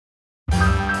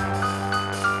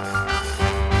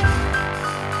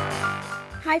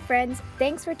Hi friends,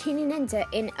 thanks for tuning in to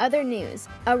In Other News,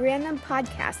 a random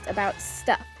podcast about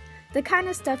stuff. The kind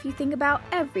of stuff you think about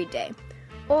every day.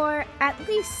 Or at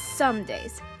least some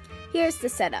days. Here's the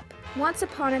setup. Once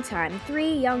upon a time,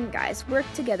 3 young guys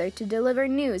worked together to deliver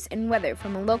news and weather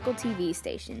from a local TV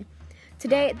station.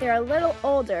 Today, they're a little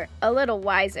older, a little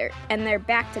wiser, and they're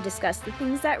back to discuss the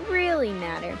things that really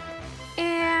matter.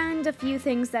 And a few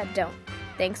things that don't.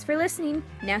 Thanks for listening.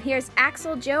 Now here's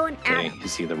Axel, Joe, and Adam. Okay, you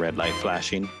see the red light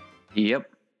flashing? Yep.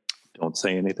 Don't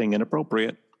say anything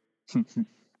inappropriate.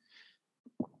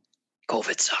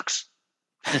 COVID sucks.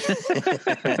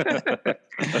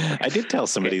 I did tell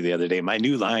somebody the other day, my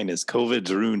new line is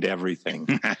COVID's ruined everything.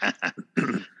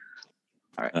 All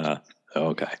right.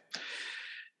 Okay.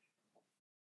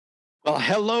 Well,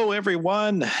 hello,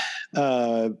 everyone.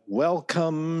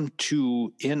 Welcome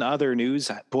to In Other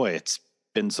News. Boy, it's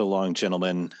been so long,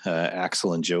 gentlemen,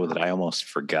 Axel and Joe, that I almost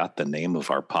forgot the name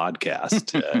of our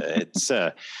podcast.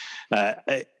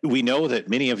 We know that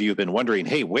many of you have been wondering,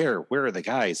 hey, where are the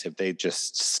guys? Have they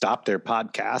just stopped their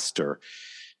podcast, or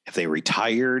have they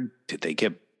retired? Did they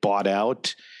get bought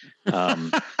out?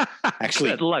 Actually,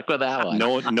 good luck with that one.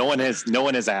 No one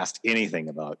has asked anything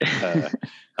about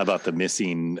the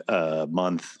missing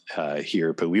month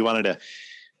here, but we wanted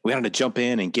to jump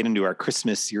in and get into our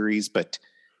Christmas series, but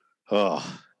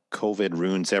COVID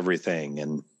ruins everything.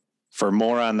 And for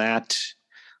more on that,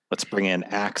 let's bring in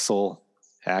Axel.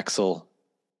 Axel,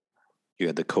 you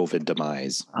had the COVID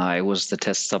demise. I was the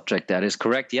test subject. That is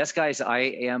correct. Yes, guys, I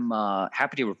am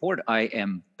happy to report I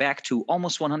am back to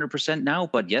almost 100% now.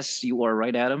 But yes, you are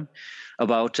right, Adam.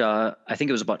 About, I think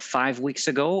it was about 5 weeks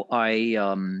ago, I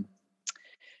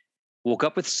woke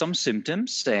up with some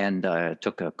symptoms and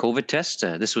took a COVID test.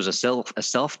 This was a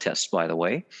self test, by the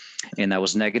way, and that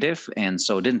was negative, and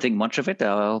so didn't think much of it.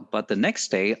 But the next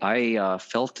day, I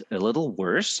felt a little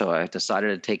worse, so I decided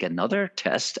to take another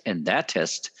test. And that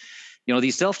test,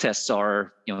 these self tests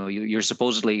are, you're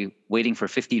supposedly waiting for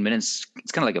 15 minutes.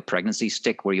 It's kind of like a pregnancy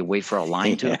stick where you wait for a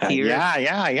line to appear. Yeah.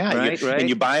 Right. And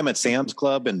you buy them at Sam's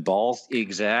Club in bulk.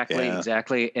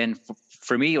 Exactly. And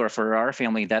for me, or for our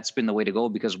family, that's been the way to go,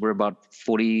 because we're about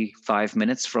 45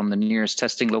 minutes from the nearest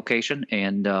testing location.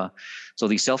 And so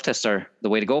these self-tests are the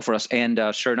way to go for us. And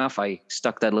sure enough, I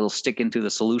stuck that little stick into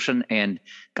the solution, and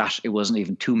gosh, it wasn't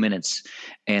even 2 minutes.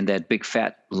 And that big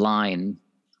fat line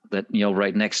that,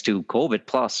 right next to COVID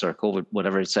plus or COVID,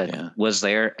 whatever it said, was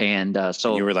there. And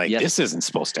so you were like, yes, this isn't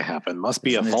supposed to happen. Must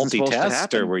be a faulty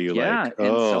test. Or were you like, oh.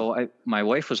 And so my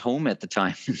wife was home at the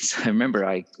time. So I remember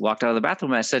I walked out of the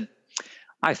bathroom and I said,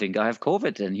 I think I have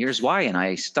COVID, and here's why. And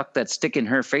I stuck that stick in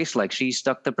her face like she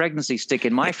stuck the pregnancy stick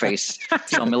in my face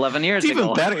some 11 years ago.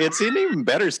 Even better. It's an even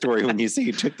better story when you say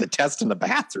you took the test in the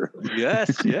bathroom.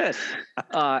 Yes.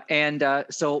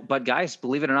 But guys,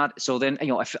 believe it or not, so then,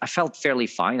 I felt fairly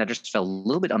fine. I just felt a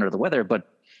little bit under the weather. But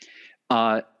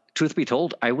truth be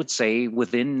told, I would say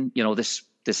within,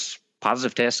 this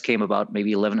positive test came about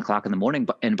maybe 11 o'clock in the morning.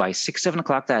 And by 6, 7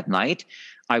 o'clock that night,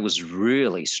 I was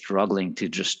really struggling to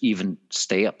just even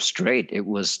stay up straight. It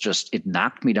was just, it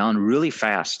knocked me down really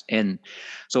fast. And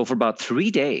so for about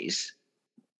 3 days,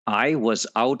 I was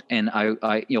out, and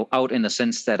I out in the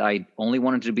sense that I only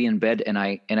wanted to be in bed, and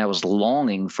I was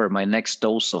longing for my next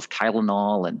dose of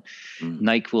Tylenol and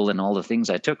NyQuil and all the things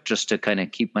I took just to kind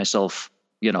of keep myself,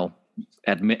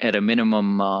 at a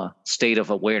minimum state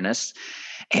of awareness.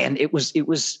 And it was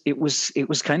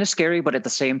kind of scary, but at the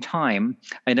same time,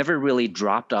 I never really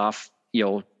dropped off,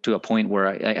 to a point where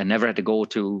I never had to go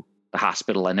to the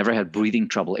hospital. I never had breathing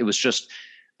trouble. It was just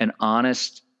an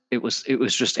honest, it was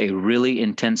just a really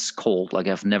intense cold, like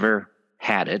I've never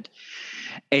had it.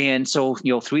 And so,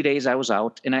 3 days I was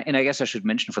out, and I guess I should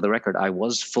mention for the record, I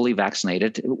was fully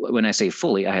vaccinated. When I say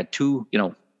fully, I had two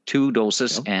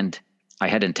doses, and I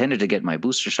had intended to get my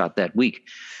booster shot that week.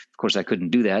 Of course, I couldn't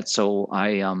do that. So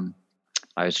I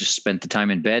just spent the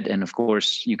time in bed. And of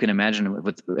course, you can imagine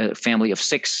with a family of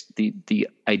 6, the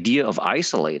idea of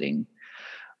isolating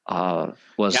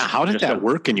was. Yeah, how did that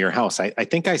work in your house? I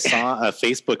think I saw a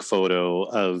Facebook photo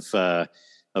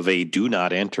of a "Do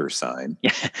Not Enter" sign.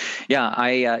 Yeah.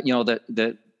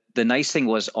 The nice thing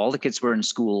was all the kids were in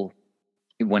school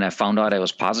when I found out I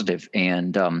was positive,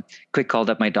 and quick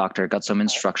called up my doctor, got some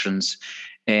instructions,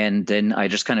 and then I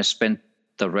just kind of spent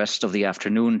the rest of the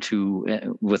afternoon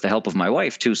with the help of my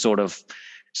wife, to sort of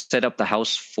set up the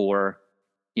house for,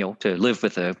 to live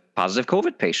with a positive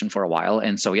COVID patient for a while.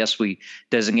 And so, yes, we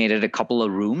designated a couple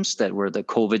of rooms that were the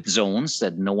COVID zones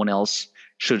that no one else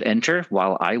should enter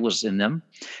while I was in them,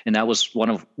 and that was one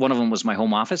of them was my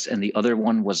home office, and the other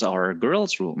one was our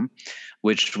girls' room,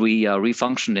 which we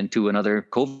refunctioned into another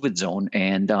COVID zone,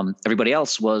 and everybody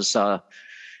else was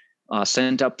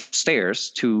sent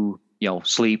upstairs to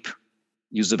sleep,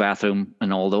 use the bathroom,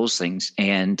 and all those things.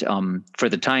 And for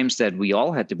the times that we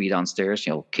all had to be downstairs,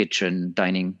 kitchen,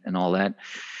 dining, and all that,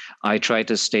 I tried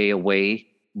to stay away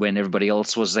when everybody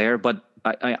else was there. But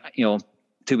I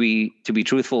to be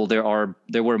truthful,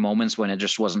 there were moments when it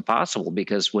just wasn't possible,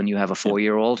 because when you have a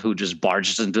 4-year-old who just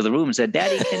barges into the room and said,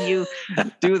 "Daddy, can you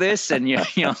do this?" and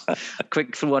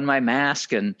quick threw on my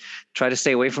mask and try to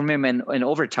stay away from him. And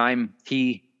over time,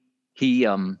 he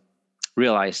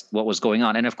realized what was going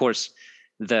on. And of course,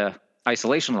 the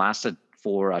isolation lasted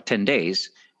for 10 days.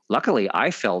 Luckily,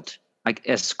 I felt like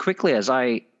as quickly as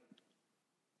I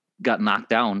got knocked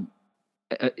down,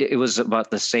 it was about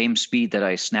the same speed that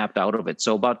I snapped out of it.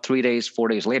 So about 4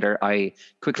 days later, I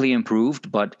quickly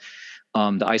improved, but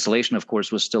the isolation, of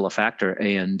course, was still a factor.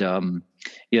 And,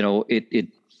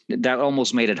 that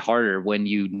almost made it harder when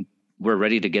you were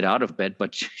ready to get out of bed,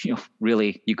 but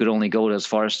really you could only go as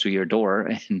far as to your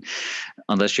door. And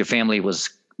unless your family was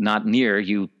not near,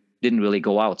 you didn't really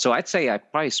go out. So I'd say I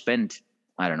probably spent,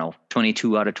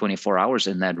 22 out of 24 hours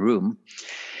in that room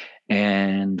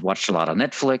and watched a lot of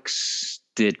Netflix.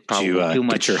 Did probably too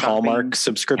much. Get your shopping. Hallmark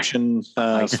subscription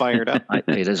fired up?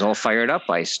 It is all fired up.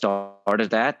 I started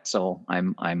that, so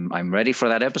I'm ready for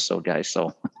that episode, guys.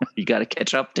 So you got to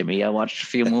catch up to me. I watched a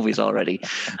few movies already.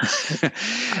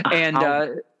 And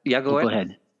go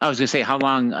ahead. I was going to say, how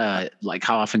long,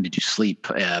 how often did you sleep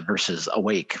versus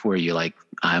awake? Were you like,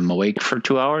 I'm awake for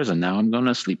 2 hours and now I'm going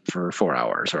to sleep for 4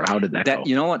 hours? Or how did that go?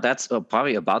 You know what? That's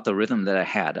probably about the rhythm that I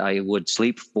had. I would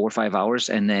sleep 4 or 5 hours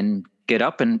and then get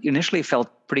up, and initially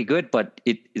felt pretty good, but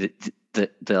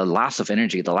the loss of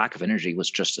energy, the lack of energy was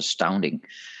just astounding.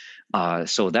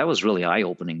 So that was really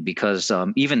eye-opening, because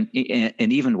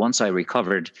even once I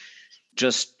recovered,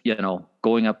 just,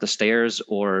 going up the stairs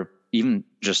or even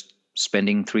just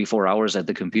spending 3-4 hours at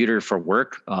the computer for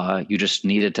work, you just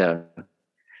needed to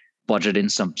budget in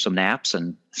some naps.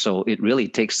 And so it really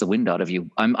takes the wind out of you.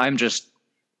 I'm just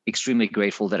extremely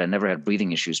grateful that I never had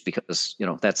breathing issues, because,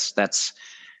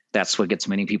 that's what gets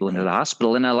many people into the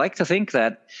hospital. And I like to think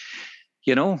that,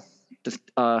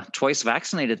 twice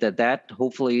vaccinated, that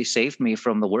hopefully saved me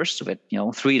from the worst of it.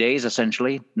 3 days,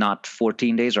 essentially, not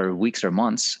 14 days or weeks or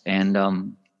months. And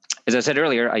as I said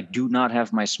earlier, I do not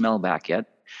have my smell back yet,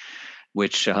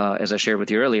 which, as I shared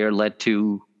with you earlier, led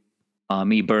to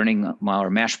me burning our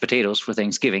mashed potatoes for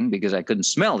Thanksgiving, because I couldn't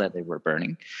smell that they were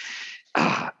burning.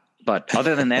 But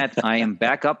other than that, I am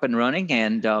back up and running.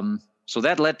 And so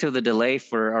that led to the delay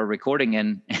for our recording.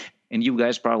 And you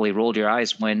guys probably rolled your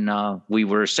eyes when we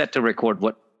were set to record,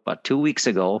 about 2 weeks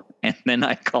ago. And then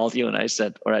I called you and I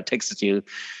texted you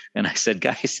and I said,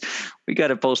 guys, we got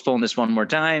to postpone this one more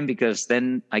time, because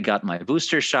then I got my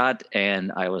booster shot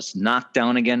and I was knocked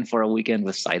down again for a weekend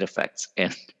with side effects.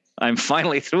 And I'm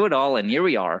finally through it all, and here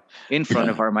we are in front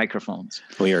of our microphones.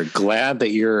 We are glad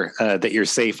that you're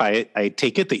safe. I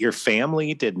take it that your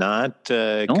family did not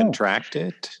contract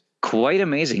it. Quite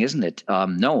amazing, isn't it?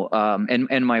 No.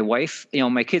 And my wife,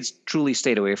 my kids truly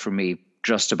stayed away from me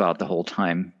just about the whole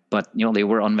time. But, they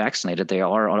were unvaccinated. They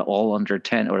are all under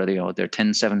 10, or they're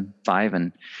 10, 7, 5,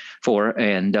 and 4.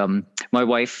 And my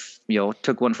wife,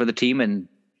 took one for the team and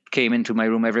came into my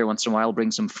room every once in a while,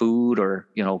 bring some food or,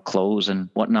 clothes and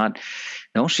whatnot.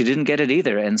 No, she didn't get it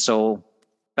either. And so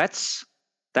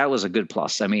that was a good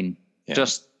plus. I mean,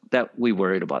 just that we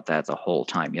worried about that the whole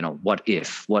time. What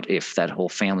if that whole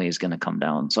family is going to come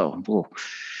down? So we'll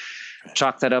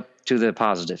chalk that up to the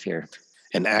positive here.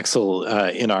 And Axel,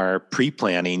 in our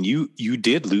pre-planning, you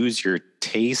did lose your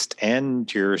taste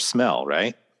and your smell,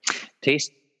 right?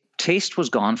 Taste was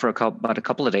gone for about a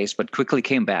couple of days, but quickly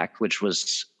came back, which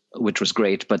was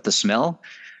great. But the smell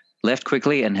left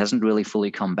quickly and hasn't really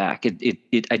fully come back.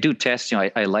 I do test.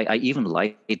 I even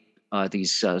light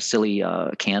these silly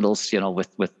candles,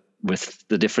 with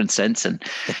the different scents, and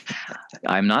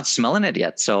I'm not smelling it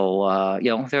yet. So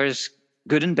there's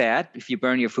good and bad. If you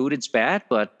burn your food, it's bad.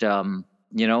 But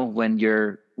when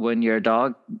your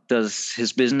dog does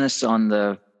his business on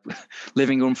the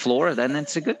living room floor, then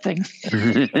it's a good thing.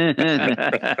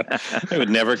 I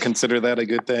would never consider that a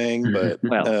good thing, but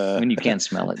when you can't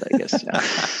smell it, I guess.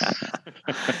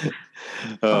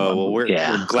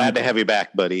 We're glad to have you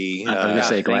back, buddy. I was going to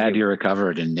say, glad you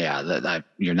recovered. And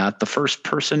you're not the first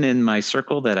person in my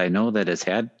circle that I know that has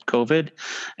had COVID,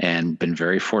 and been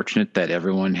very fortunate that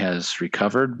everyone has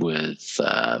recovered with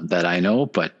that I know.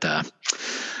 But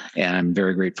and I'm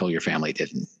very grateful your family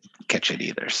didn't. catch it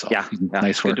either. So Yeah,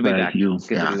 nice work good to be by back. you.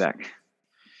 Good to be back.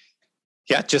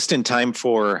 Yeah, just in time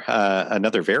for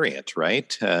another variant,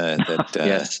 right? That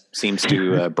Yes. seems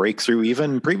to break through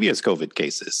even previous COVID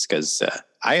cases. Because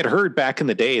I had heard back in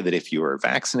the day that if you were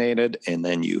vaccinated and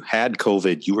then you had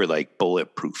COVID, you were like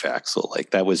bulletproof, Axel.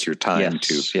 Like that was your time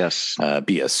to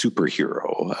be a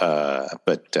superhero.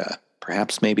 But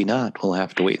perhaps maybe not. We'll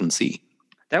have to wait and see.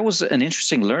 That was an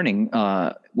interesting learning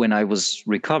when I was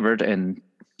recovered and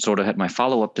sort of had my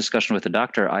follow-up discussion with the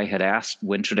doctor. I had asked,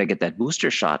 when should I get that booster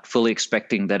shot? Fully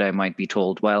expecting that I might be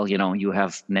told, well, you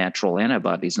have natural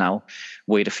antibodies now,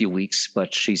 wait a few weeks.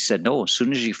 But she said, no, as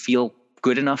soon as you feel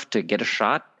good enough to get a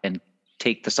shot and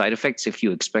take the side effects, if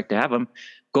you expect to have them,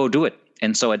 go do it.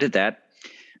 And so I did that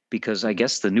because I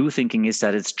guess the new thinking is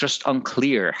that it's just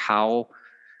unclear how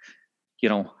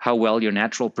well your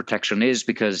natural protection is,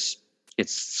 because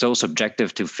it's so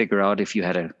subjective to figure out if you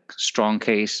had a strong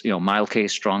case, mild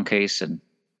case, strong case, and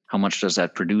how much does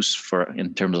that produce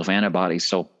in terms of antibodies.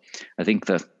 So I think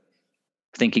the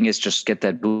thinking is just get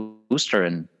that booster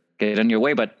and get on your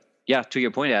way. But yeah, to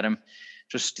your point, Adam,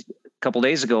 just a couple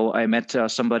days ago, I met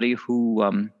somebody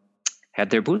who had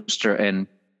their booster and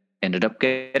ended up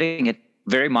getting it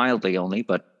very mildly only,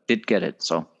 but did get it.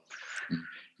 So.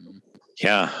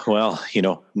 Yeah, well,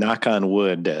 knock on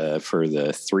wood for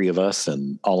the three of us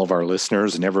and all of our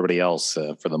listeners and everybody else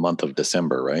for the month of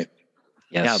December, right?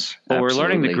 Yes, yeah, but we're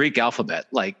learning the Greek alphabet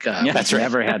like we've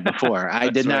never had before. I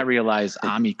did not realize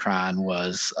Omicron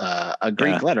was a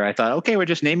Greek letter. I thought, okay, we're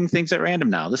just naming things at random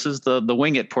now. This is the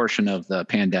wing it portion of the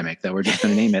pandemic that we're just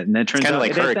going to name it. And then it turns out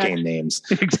like hurricane names.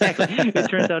 Exactly. It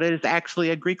turns out it is actually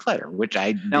a Greek letter, which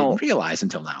I didn't realize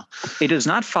until now. It does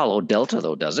not follow Delta,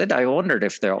 though, does it? I wondered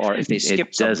if they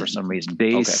skipped some for some reason.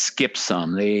 They skip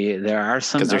some. There are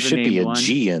some, because there should be a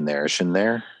G in there, shouldn't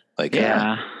there? Like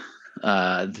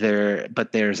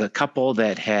but there's a couple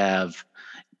that have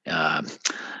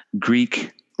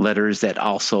Greek letters that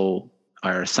also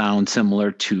sound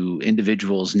similar to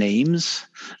individuals' names,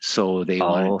 so they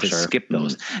wanted to skip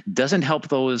those. Doesn't help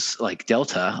those like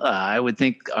Delta. I would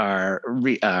think our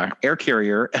air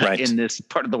carrier in this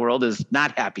part of the world is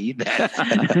not happy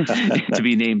that to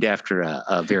be named after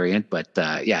a variant, but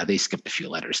they skipped a few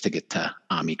letters to get to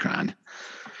Omicron.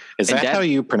 Is that how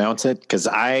you pronounce it? Because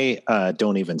I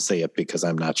don't even say it because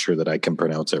I'm not sure that I can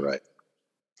pronounce it right.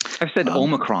 I've said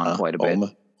Omicron quite a bit.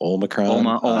 Omicron.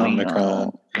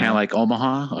 Kind of like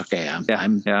Omaha. Okay,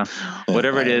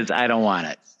 whatever it is, I don't want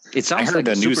it. It sounds I heard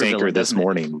like a news anchor this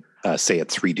morning say it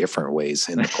 3 different ways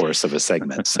in the course of a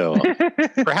segment. So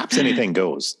perhaps anything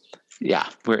goes. Yeah,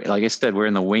 like I said, we're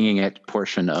in the winging it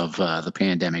portion of the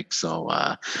pandemic. So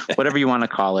whatever you want to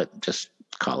call it, just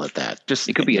call it that.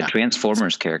 It could be a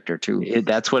Transformers character too.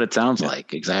 That's what it sounds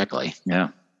like. Exactly. Yeah.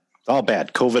 All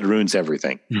bad. COVID ruins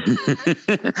everything. The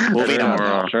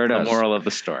moral of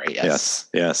the story. Yes.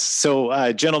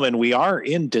 So, gentlemen, we are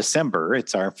in December.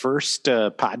 It's our first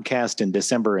podcast in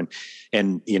December,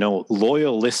 and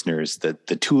loyal listeners, the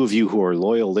two of you who are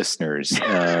loyal listeners,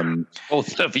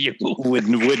 both of you would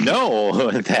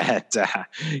know that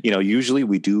usually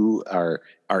we do our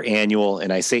annual,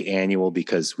 and I say annual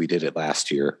because we did it last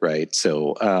year, right?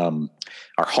 So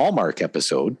our Hallmark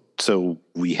episode. So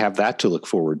we have that to look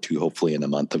forward to, hopefully in the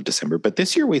month of December. But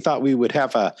this year we thought we would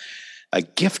have a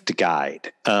gift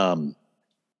guide. And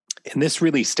this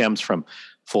really stems from,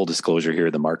 full disclosure here,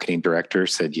 the marketing director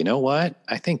said, you know what?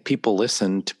 I think people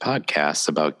listen to podcasts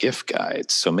about gift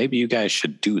guides. So maybe you guys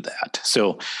should do that.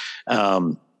 So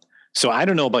I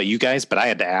don't know about you guys, but I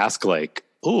had to ask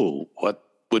what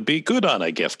would be good on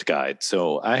a gift guide?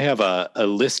 So I have a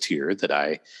list here that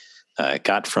I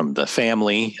got from the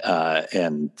family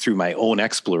and through my own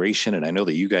exploration. And I know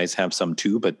that you guys have some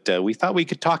too, but we thought we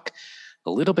could talk a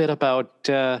little bit about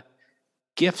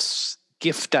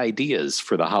gift ideas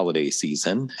for the holiday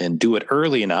season and do it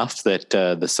early enough that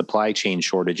the supply chain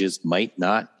shortages might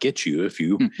not get you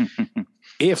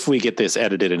if we get this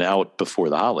edited and out before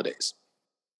the holidays.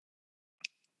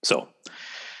 So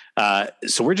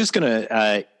we're just going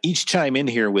to each chime in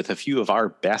here with a few of our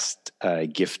best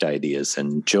gift ideas.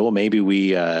 And Joe, maybe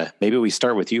we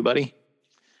start with you, buddy.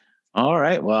 All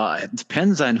right. Well, it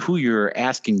depends on who you're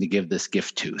asking to give this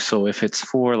gift to. So if it's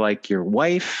for like your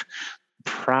wife,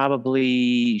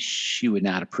 probably she would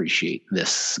not appreciate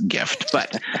this gift,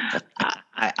 but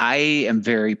I am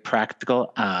very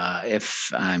practical.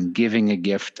 If I'm giving a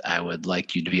gift, I would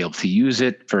like you to be able to use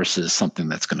it versus something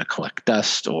that's going to collect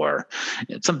dust or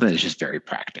something that's just very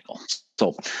practical.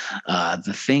 So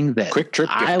the thing that quick trip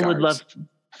I would love,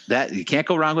 That you can't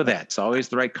go wrong with that. It's always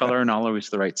the right color and always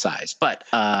the right size. But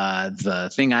the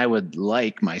thing I would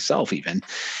like myself even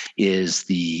is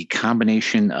the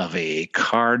combination of a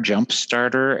car jump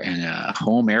starter and a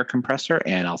home air compressor.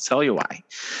 And I'll tell you why.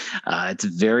 It's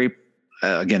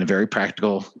again, a very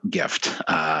practical gift.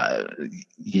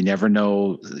 You never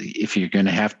know if you're going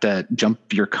to have to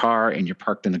jump your car and you're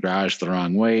parked in the garage the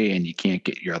wrong way and you can't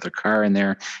get your other car in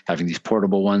there. Having these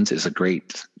portable ones is a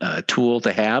great tool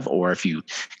to have, or if you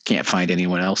can't find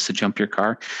anyone else to jump your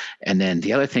car. And then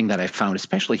the other thing that I found,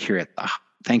 especially here at the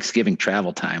Thanksgiving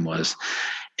travel time, was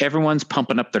everyone's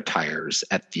pumping up their tires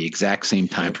at the exact same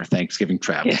time for Thanksgiving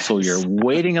travel. Yes. So you're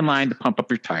waiting in line to pump up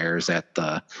your tires at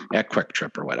Quick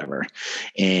Trip or whatever.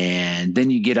 And then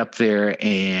you get up there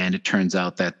and it turns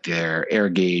out that their air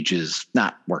gauge is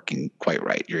not working quite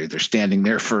right. You're either standing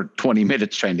there for 20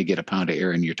 minutes trying to get a pound of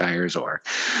air in your tires or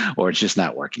it's just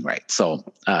not working right. So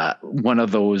one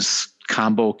of those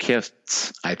combo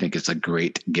kits, I think, is a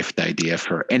great gift idea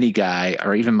for any guy,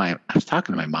 or even I was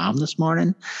talking to my mom this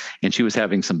morning and she was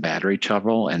having some battery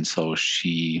trouble. And so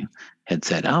she had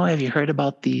said, "Oh, have you heard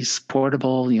about these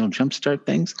portable, jumpstart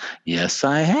things?" "Yes,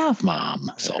 I have,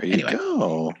 Mom." So there you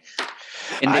go.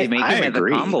 And they make them at the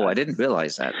agree. combo. I didn't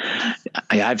realize that.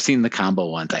 I've seen the combo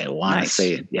ones. I want to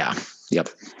say, yeah. Yep.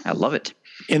 I love it.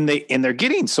 And they're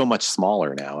getting so much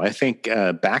smaller now. I think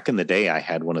back in the day, I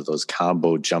had one of those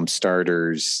combo jump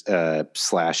starters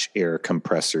 / air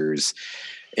compressors.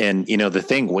 And, the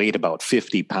thing weighed about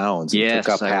 50 pounds and Yes,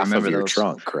 took up I half of remember your those.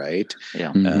 trunk, right?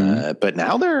 Yeah. Mhm. But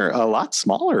now they're a lot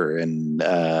smaller and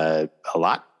a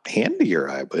lot handier,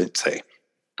 I would say.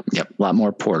 Yep. A lot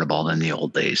more portable than the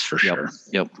old days for sure.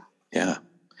 Yep. Yeah.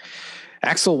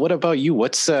 Axel, what about you?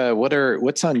 What's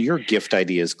on your gift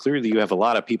ideas? Clearly, you have a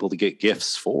lot of people to get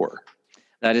gifts for.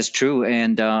 That is true.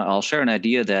 And I'll share an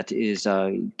idea that is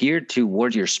geared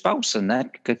toward your spouse. And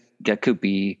that could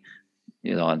be,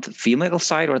 on the female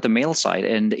side or the male side.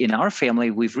 And in our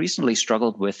family, we've recently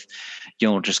struggled with,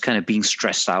 just kind of being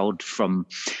stressed out from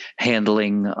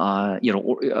handling,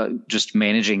 just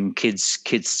managing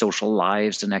kids' social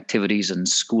lives and activities and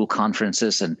school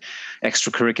conferences and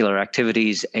extracurricular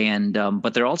activities. And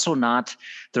but they're also not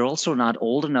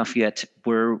old enough yet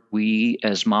where we,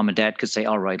 as mom and dad, could say,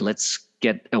 "All right, let's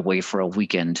get away for a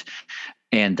weekend."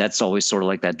 And that's always sort of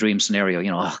like that dream scenario,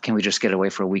 can we just get away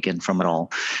for a weekend from it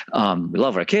all? We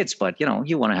love our kids, but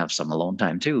you want to have some alone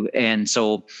time too. And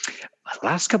so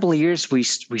last couple of years, we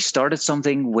started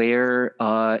something where,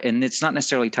 and it's not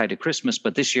necessarily tied to Christmas,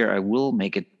 but this year I will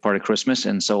make it part of Christmas.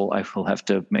 And so I will have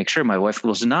to make sure my wife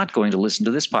was not going to listen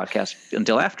to this podcast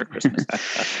until after Christmas.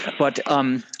 But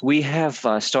we have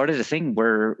started a thing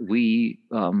where we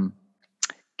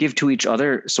give to each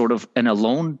other sort of an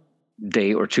alone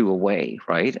day or two away,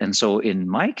 right? And so in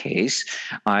my case,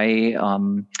 I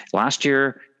last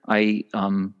year I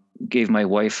gave my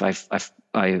wife.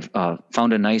 I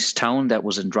found a nice town that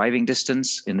was in driving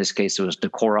distance. In this case, it was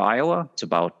Decorah, Iowa. It's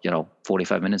about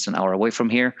 45 minutes, an hour away from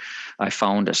here. I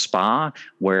found a spa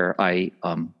where I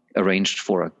arranged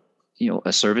for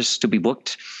a service to be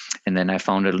booked. And then I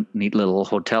found a neat little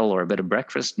hotel or a bed and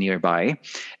breakfast nearby.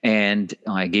 And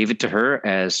I gave it to her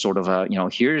as sort of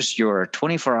here's your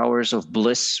 24 hours of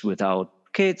bliss without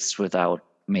kids, without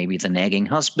maybe the nagging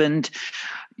husband.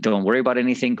 Don't worry about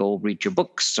anything. Go read your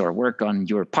books or work on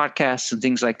your podcasts and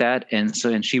things like that. And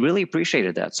she really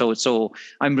appreciated that. So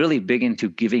I'm really big into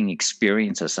giving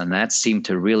experiences, and that seemed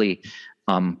to really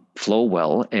flow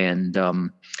well. And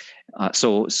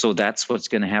so that's what's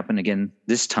going to happen again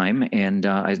this time. And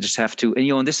I just have to,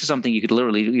 and this is something you could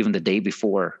literally do even the day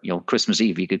before, Christmas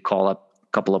Eve. You could call up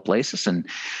a couple of places and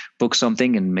book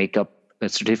something and make up a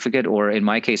certificate. Or in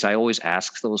my case, I always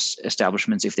ask those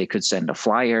establishments if they could send a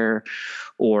flyer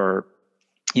or,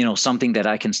 something that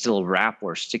I can still wrap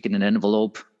or stick in an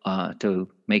envelope to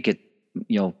make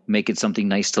it something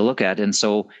nice to look at. And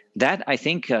so that I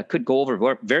think could go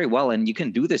over very well. And you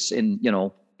can do this in,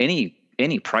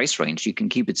 any price range. You can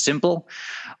keep it simple.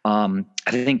 I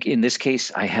think in this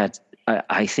case,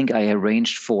 I think I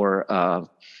arranged for,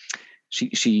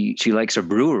 she likes her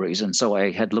breweries. And so I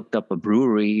had looked up a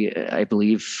brewery, I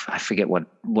believe, I forget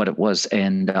what it was.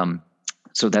 And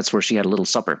so that's where she had a little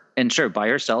supper, and sure, by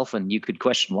herself. And you could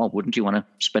question, well, wouldn't you want to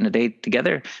spend a day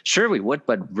together? Sure, we would.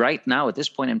 But right now at this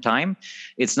point in time,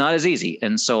 it's not as easy.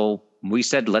 And so we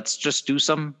said, let's just do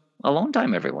some alone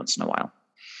time every once in a while.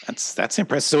 That's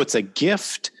impressive. So it's a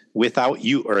gift without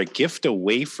you, or a gift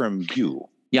away from you.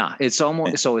 Yeah, it's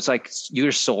almost so. It's like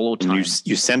your solo time.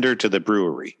 You send her to the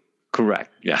brewery.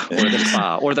 Correct. Yeah. Or the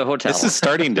spa or the hotel. This is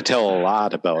starting to tell a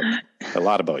lot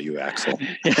about you, Axel.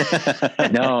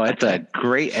 No, it's a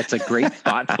great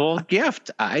thoughtful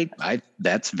gift.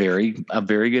 That's a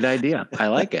very good idea. I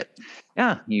like it.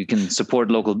 Yeah, you can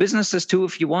support local businesses too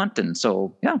if you want, and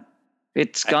so yeah,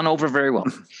 it's gone over very well.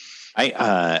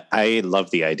 I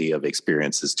love the idea of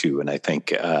experiences too, and I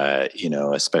think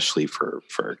especially for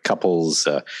couples,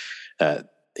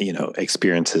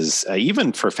 experiences,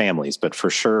 even for families, but for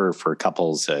sure for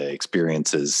couples,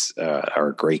 experiences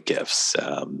are great gifts,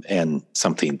 and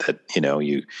something that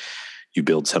you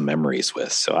build some memories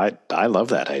with. So I love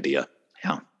that idea.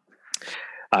 Yeah.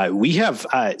 We have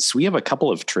a couple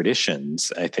of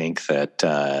traditions, I think,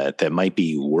 that might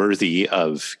be worthy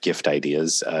of gift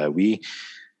ideas. We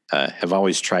have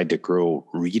always tried to grow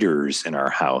readers in our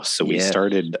house. So we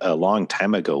started a long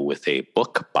time ago with a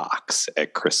book box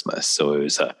at Christmas. So it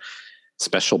was a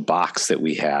special box that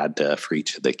we had for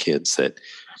each of the kids that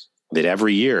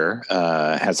every year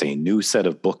has a new set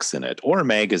of books in it, or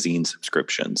magazine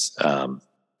subscriptions.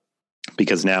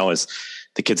 Because now as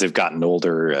the kids have gotten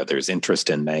older, there's interest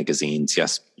in magazines.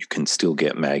 Yes, you can still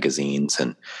get magazines.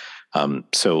 And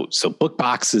so book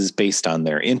boxes based on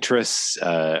their interests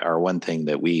are one thing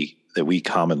that we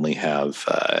commonly have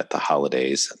at the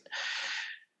holidays.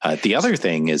 The other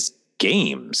thing is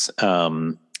games.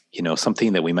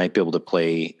 Something that we might be able to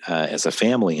play as a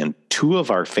family. And two of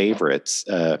our favorites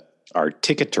are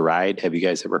Ticket to Ride. Have you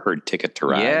guys ever heard Ticket to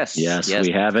Ride? Yes,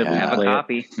 we have it. We have a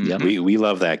copy. Yep. We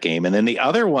love that game. And then the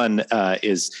other one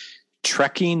is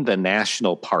Trekking the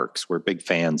National Parks. We're big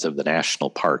fans of the national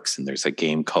parks, and there's a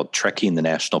game called Trekking the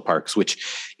National Parks,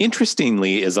 which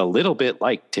interestingly is a little bit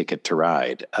like Ticket to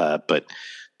Ride, but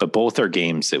both are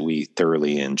games that we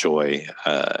thoroughly enjoy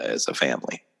as a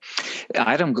family.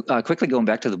 Adam, quickly going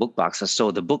back to the book boxes. So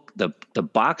the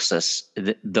boxes,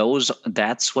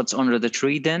 that's what's under the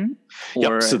tree then?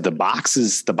 Or? Yep. So the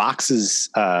boxes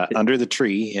under the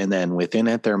tree, and then within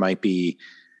it there might be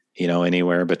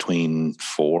anywhere between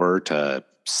 4 to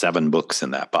 7 books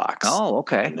in that box. Oh,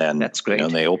 okay. And then that's great.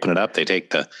 They open it up. They take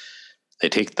the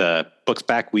books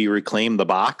back. We reclaim the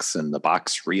box, and the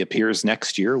box reappears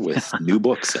next year with new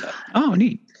books in it. Oh,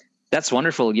 neat. That's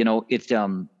wonderful.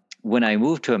 When I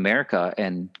moved to America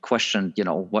and questioned,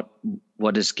 what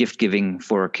is gift giving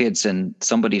for kids, and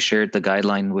somebody shared the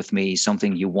guideline with me: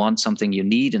 something you want, something you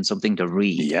need, and something to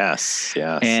read. Yes.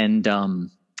 And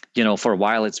for a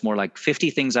while, it's more like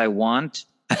 50 things I want,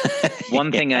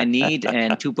 one thing I need,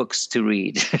 and 2 books to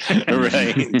read.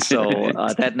 Right. So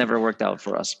that never worked out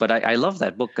for us. But I love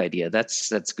that book idea.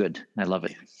 That's good. I love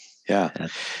it. Yeah,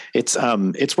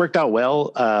 it's worked out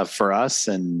well for us,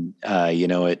 and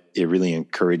it really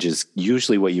encourages.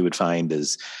 Usually, what you would find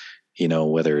is,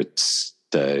 whether it's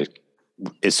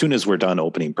as soon as we're done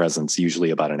opening presents, usually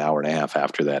about an hour and a half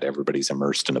after that, everybody's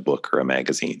immersed in a book or a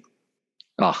magazine.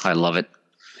 Oh, I love it.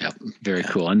 Yep, very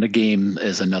cool. And the game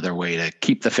is another way to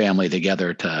keep the family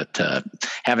together, to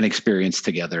have an experience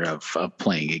together of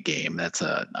playing a game. That's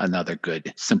another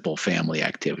good, simple family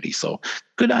activity. So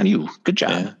good on you. Good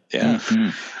job. Yeah. Mm-hmm.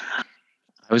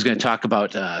 I was going to talk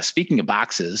about, speaking of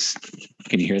boxes,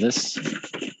 can you hear this?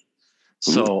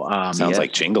 So sounds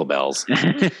like jingle bells.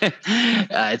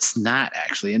 It's not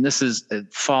actually. And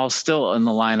it falls still in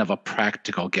the line of a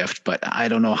practical gift, but I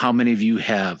don't know how many of you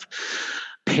have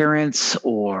parents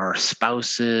or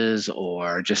spouses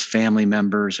or just family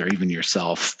members or even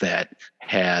yourself that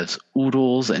has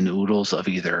oodles and oodles of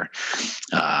either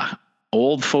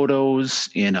old photos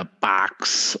in a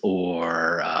box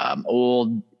or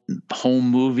old home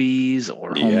movies or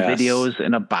home videos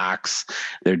in a box.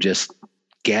 They're just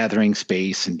gathering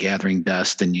space and gathering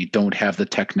dust, and you don't have the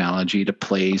technology to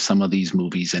play some of these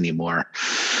movies anymore.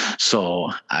 So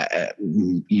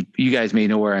you guys may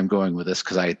know where I'm going with this,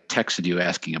 because I texted you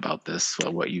asking about this,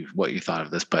 what you thought of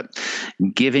this. But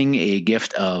giving a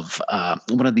gift of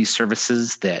one of these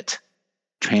services that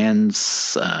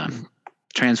transforms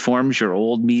your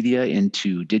old media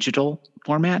into digital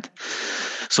format.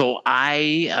 So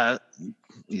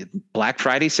Black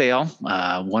Friday sale.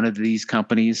 One of these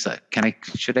companies.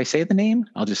 Should I say the name?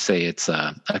 I'll just say it's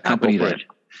a company that.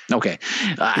 Okay,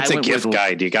 it's a gift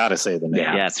guide. You got to say the name.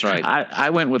 Yeah, that's right. I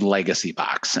went with Legacy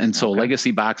Box, and so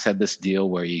Legacy Box had this deal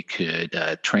where you could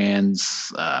turn 2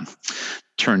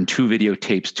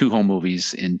 videotapes, 2 home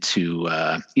movies into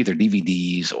either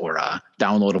DVDs or a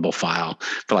downloadable file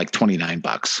for like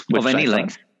 $29. Of any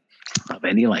length. Of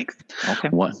any length. Okay.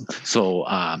 So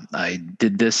I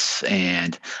did this,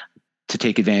 and to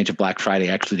take advantage of Black Friday,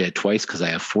 I actually did it twice because I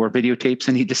have 4 videotapes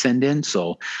I need to send in.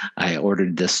 So I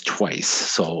ordered this twice.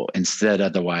 So instead,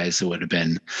 otherwise it would have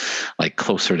been like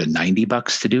closer to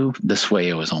 $90 to do. This way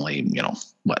it was only,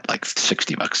 like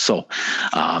 $60. So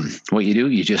what you do,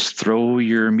 you just throw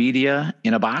your media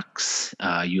in a box,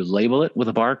 you label it with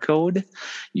a barcode,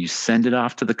 you send it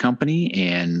off to the company,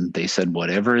 and they said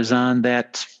whatever is on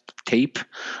that tape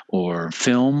or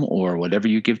film or whatever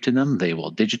you give to them, they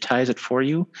will digitize it for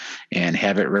you and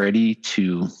have it ready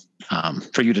to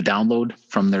for you to download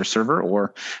from their server.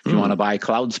 Or if you want to buy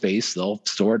cloud space, they'll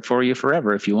store it for you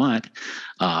forever if you want,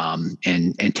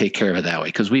 and take care of it that way.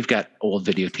 Because we've got old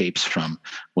videotapes from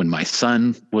when my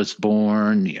son was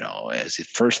born, as the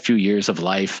first few years of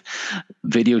life.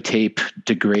 Videotape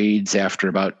degrades after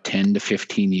about 10 to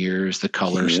 15 years. The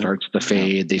color starts to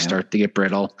fade. They start to get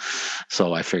brittle.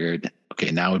 So I figured,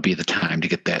 okay, now would be the time to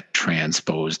get that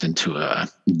transposed into a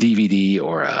DVD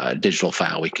or a digital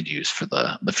file we could use for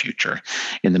the future.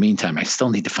 In the meantime, I still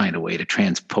need to find a way to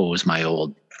transpose my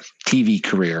old TV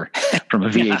career from a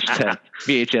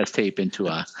VHS tape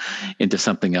into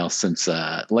something else, since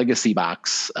Legacy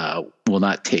Box will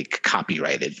not take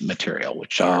copyrighted material,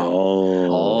 which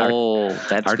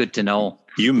that's good to know.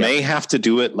 You may have to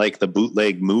do it like the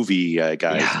bootleg movie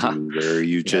guys do, where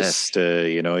you just,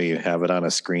 you have it on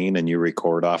a screen and you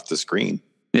record off the screen.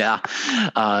 Yeah.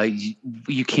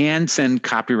 You can send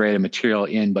copyrighted material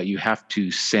in, but you have to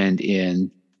send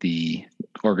in the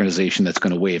organization that's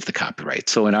going to waive the copyright.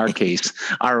 So in our case,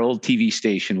 our old TV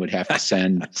station would have to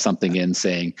send something in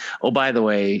saying, oh, by the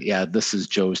way, this is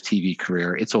Joe's TV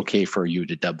career. It's okay for you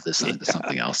to dub this into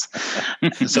something else.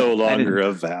 So longer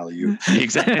of value.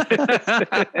 Exactly.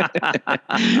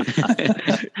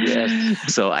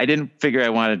 Yes. So I didn't figure I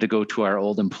wanted to go to our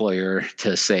old employer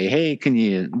to say, hey, can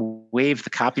you waive the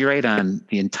copyright on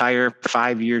the entire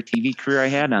 5-year TV career I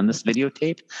had on this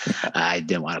videotape? I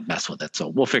didn't want to mess with it. So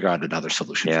we'll figure out another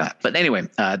solution for that. But anyway,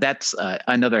 that's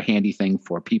another handy thing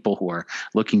for people who are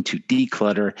looking to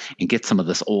declutter and get some of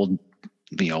this old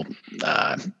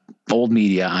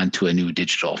media onto a new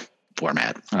digital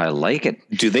format. I like it.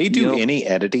 Do they do any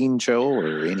editing, Joe,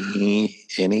 or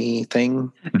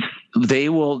anything? They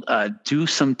will do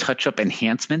some touch-up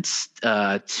enhancements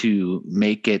to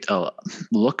make it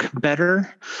look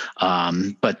better,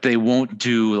 but they won't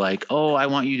do like, oh, I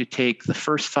want you to take the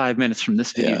first 5 minutes from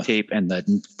this videotape and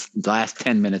the last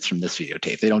 10 minutes from this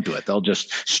videotape. They don't do it. They'll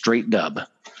just straight dub.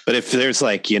 But if there's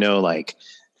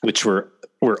which we're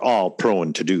all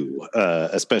prone to do,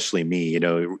 especially me,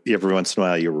 every once in a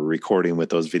while you were recording with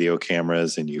those video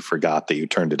cameras and you forgot that you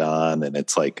turned it on, and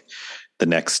it's like the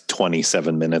next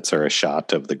 27 minutes are a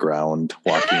shot of the ground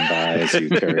walking by as you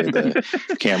carry the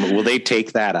camera. Will they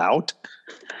take that out?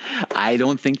 I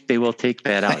don't think they will take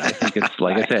that out. I think it's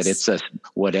like I said, it's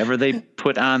whatever they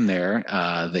put on there,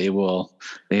 they will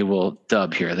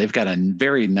dub here. They've got a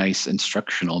very nice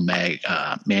instructional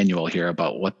manual here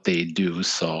about what they do.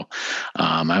 So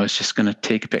I was just going to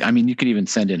take a pic. I mean, you could even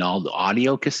send in all the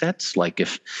audio cassettes. Like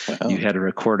if you had a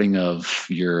recording of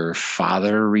your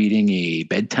father reading a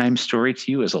bedtime story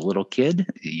to you as a little kid,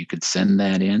 you could send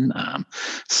that in.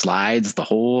 Slides, the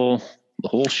whole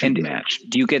shooting match.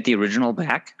 Do you get the original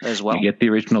back as well? You get the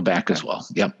original back as well.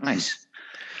 Yep. Nice.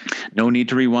 No need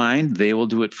to rewind. They will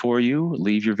do it for you.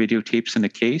 Leave your videotapes in a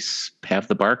case. Have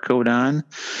the barcode on.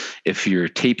 If your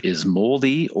tape is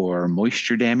moldy or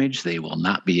moisture damage, they will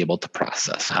not be able to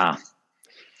process.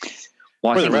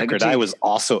 For the record, I was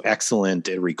also excellent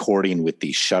at recording with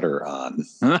the shutter on.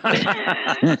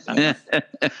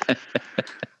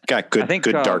 Got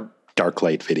good dark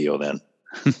light video then.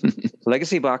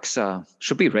 Legacy Box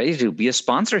should be ready to be a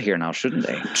sponsor here now, shouldn't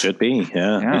they? Should be,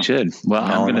 yeah. It should. Well,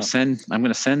 I'm going to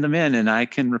send them in, and I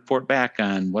can report back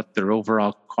on what their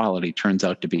overall quality turns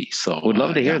out to be. So, would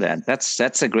love to hear that.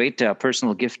 That's a great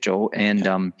personal gift, Joe.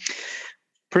 And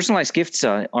personalized gifts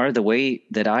are the way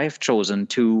that I've chosen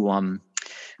to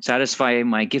satisfy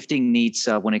my gifting needs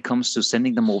when it comes to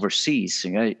sending them overseas.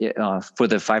 For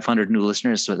the 500 new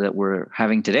listeners that we're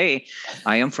having today,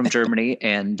 I am from Germany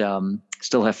and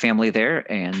still have family there.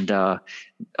 And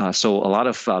so a lot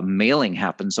of mailing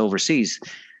happens overseas,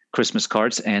 Christmas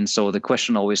cards. And so the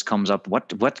question always comes up,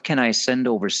 what can I send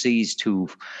overseas to,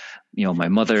 my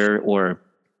mother or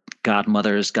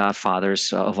godmothers,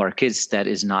 godfathers of our kids that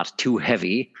is not too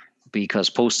heavy? Because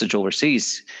postage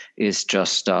overseas is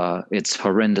just, it's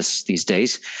horrendous these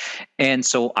days. And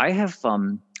so I have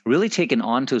really taken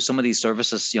on to some of these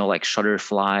services, like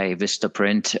Shutterfly,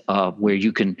 Vistaprint, where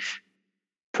you can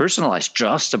personalize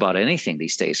just about anything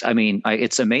these days. I mean,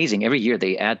 it's amazing. Every year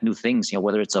they add new things,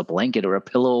 whether it's a blanket or a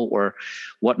pillow or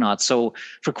whatnot. So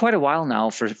for quite a while now,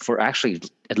 for actually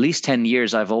at least 10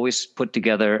 years, I've always put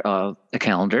together a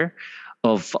calendar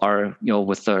of our,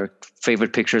 with our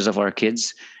favorite pictures of our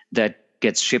kids that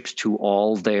gets shipped to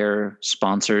all their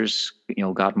sponsors,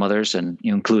 godmothers, and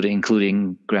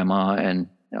including grandma and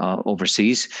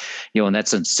overseas, and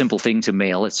that's a simple thing to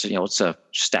mail. It's it's a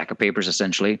stack of papers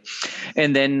essentially,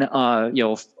 and then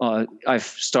I've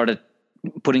started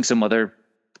putting some other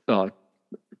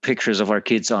pictures of our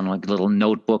kids on like little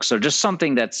notebooks or just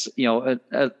something that's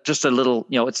just a little,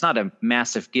 it's not a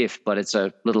massive gift, but it's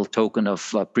a little token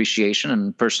of appreciation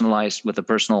and personalized with a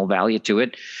personal value to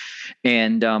it.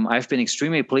 And I've been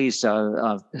extremely pleased.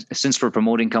 Since we're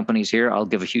promoting companies here, I'll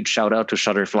give a huge shout out to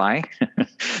Shutterfly,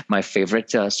 my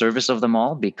favorite service of them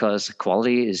all, because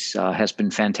quality has been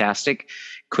fantastic,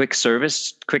 quick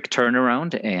service, quick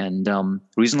turnaround, and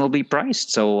reasonably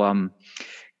priced. So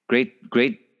great,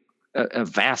 a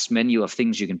vast menu of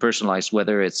things you can personalize,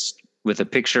 whether it's with a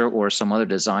picture or some other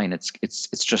design. It's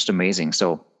just amazing.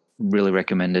 So really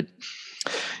recommend it.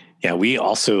 Yeah, we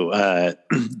also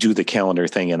do the calendar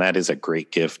thing, and that is a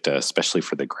great gift, especially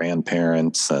for the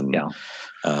grandparents, and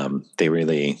they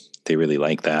really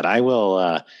like that. I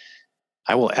will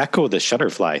echo the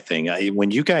Shutterfly thing. When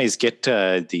you guys get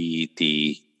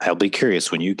I'll be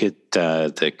curious when you get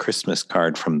the Christmas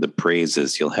card from the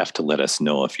Brazes. You'll have to let us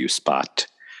know if you spot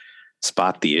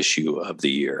the issue of the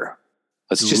year.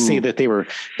 Let's just say that they were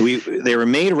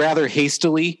made rather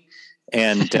hastily.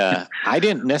 And I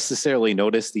didn't necessarily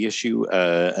notice the issue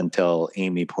until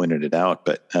Amy pointed it out,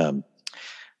 but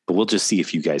we'll just see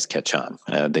if you guys catch on.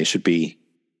 They should be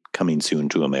coming soon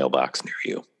to a mailbox near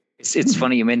you. It's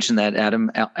funny you mentioned that,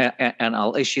 Adam, and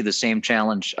I'll issue the same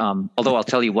challenge. Although I'll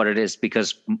tell you what it is,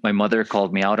 because my mother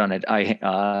called me out on it. I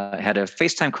had a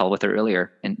FaceTime call with her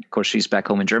earlier, and of course she's back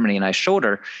home in Germany, and I showed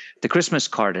her the Christmas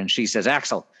card, and she says,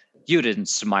 "Axel, you didn't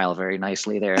smile very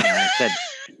nicely there." And I said,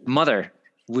 "Mother,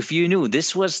 if you knew,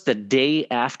 this was the day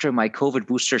after my COVID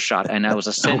booster shot, and I was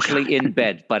essentially in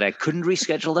bed, but I couldn't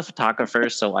reschedule the photographer,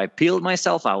 so I peeled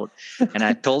myself out, and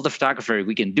I told the photographer,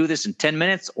 we can do this in 10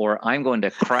 minutes, or I'm going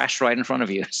to crash right in front of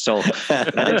you." So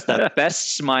that is the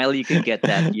best smile you can get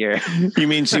that year. You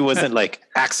mean she wasn't like,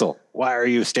 "Axel, why are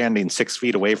you standing 6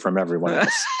 feet away from everyone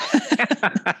else?"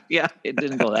 Yeah, it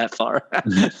didn't go that far.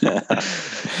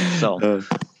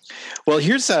 Well,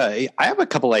 I have a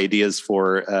couple ideas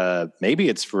for, maybe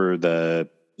it's for the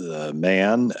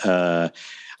man.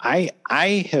 I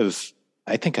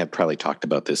think I've probably talked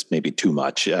about this maybe too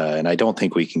much, and I don't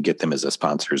think we can get them as a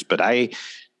sponsors, but I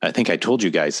think I told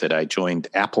you guys that I joined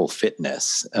Apple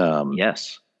Fitness.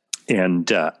 Yes.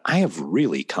 And I have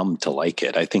really come to like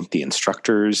it. I think the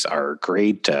instructors are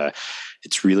great.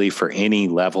 It's really for any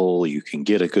level. You can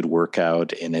get a good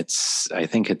workout, and I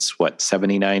think it's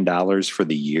 $79 for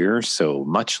the year. So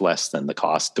much less than the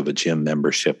cost of a gym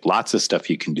membership. Lots of stuff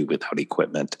you can do without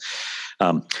equipment.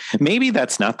 Maybe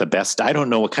that's not the best. I don't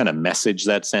know what kind of message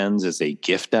that sends as a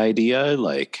gift idea.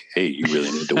 Like, hey, you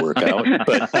really need to work out.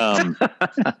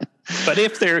 But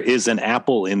if there is an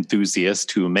Apple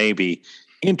enthusiast who may be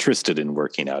interested in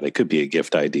working out, it could be a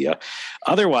gift idea.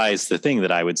 Otherwise, the thing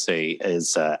that I would say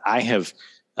is I have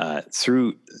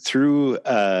through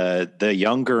the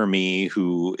younger me,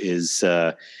 who is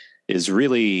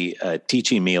really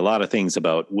teaching me a lot of things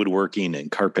about woodworking and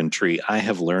carpentry. I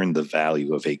have learned the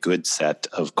value of a good set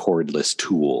of cordless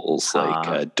tools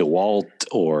like DeWalt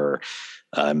or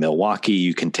Milwaukee.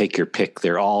 You can take your pick.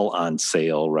 They're all on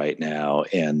sale right now.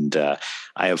 And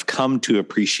I have come to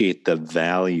appreciate the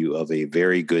value of a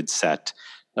very good set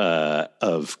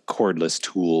of cordless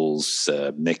tools,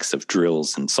 mix of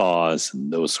drills and saws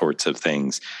and those sorts of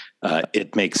things.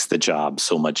 It makes the job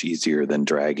so much easier than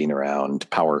dragging around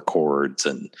power cords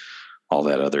and all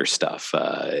that other stuff.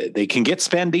 They can get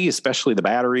spendy, especially the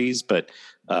batteries, but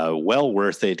well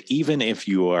worth it, even if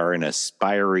you are an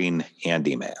aspiring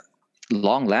handyman.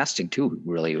 Long lasting too,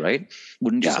 really, right?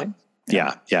 Wouldn't you say?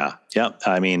 Yeah.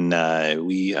 I mean,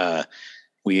 we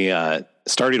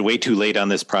started way too late on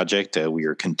this project. We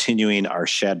are continuing our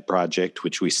shed project,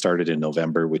 which we started in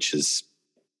November, which is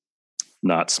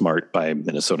not smart by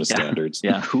Minnesota standards.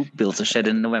 Yeah, who builds a shed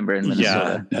in November in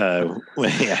Minnesota?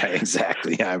 Yeah,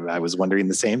 exactly. I was wondering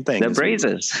the same thing. The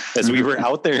Brazes. As we were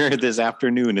out there this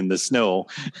afternoon in the snow,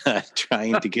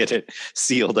 trying to get it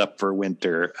sealed up for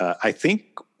winter. I think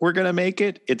we're going to make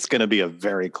it. It's going to be a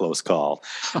very close call.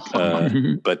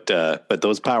 But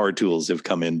those power tools have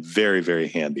come in very, very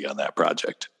handy on that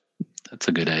project. That's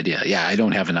a good idea. Yeah, I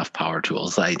don't have enough power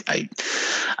tools. I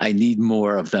need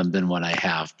more of them than what I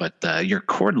have. But your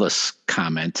cordless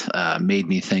comment made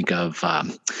me think of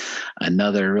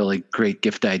another really great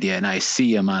gift idea, and I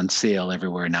see them on sale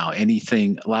everywhere now. A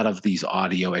lot of these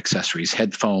audio accessories,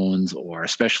 headphones, or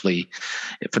especially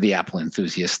for the Apple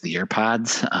enthusiasts, the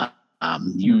AirPods.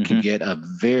 You can get a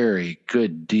very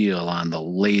good deal on the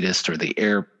latest, or the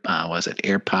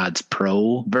AirPods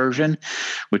Pro version,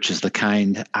 which is the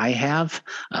kind I have.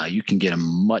 You can get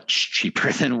them much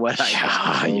cheaper than what I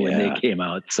had when they came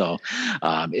out. So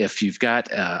if you've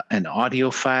got an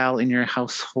audiophile in your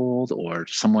household, or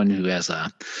someone who has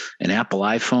an Apple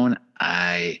iPhone,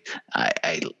 I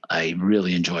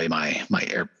really enjoy my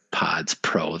AirPods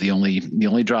Pro. The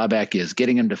only drawback is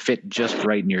getting them to fit just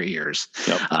right in your ears.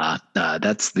 Yep.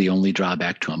 That's the only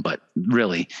drawback to them. But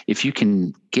really, if you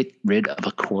can get rid of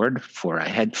a cord for a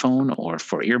headphone or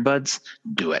for earbuds,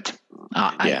 do it.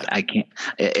 I can't.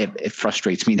 It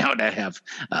frustrates me now to have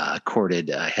corded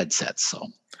headsets. So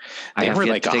they were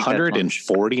like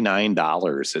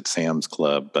 $149 at Sam's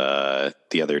Club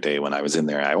the other day when I was in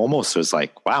there. I almost was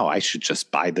like, wow, I should just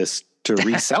buy this to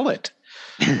resell it.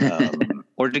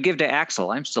 Or to give to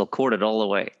Axel. I'm still corded all the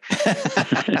way.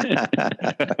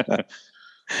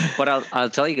 But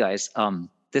I'll tell you guys,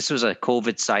 this was a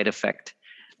COVID side effect,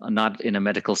 not in a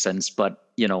medical sense, but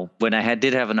when I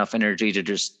did have enough energy to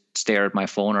just stare at my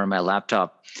phone or my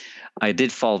laptop, I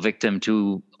did fall victim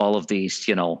to all of these,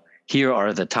 here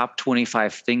are the top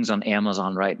 25 things on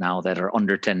Amazon right now that are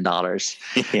under $10.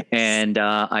 Yes. And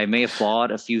I may have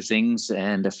bought a few things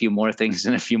and a few more things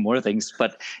and a few more things.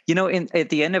 But, at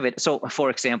the end of it, so for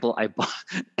example, I bought,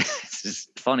 this is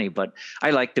funny, but I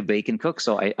like to bake and cook.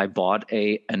 So I bought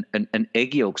an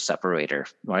egg yolk separator,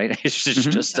 right? It's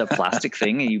just a plastic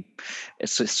thing, and you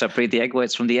separate the egg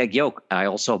whites from the egg yolk. I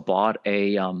also bought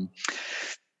a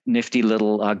nifty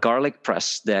little garlic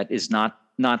press that is not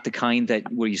the kind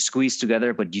where you squeeze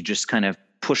together, but you just kind of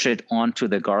push it onto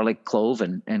the garlic clove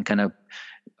and kind of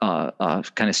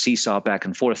seesaw back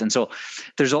and forth. And so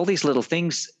there's all these little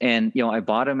things, and I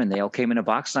bought them, and they all came in a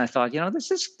box. And I thought,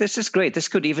 this is great. This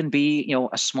could even be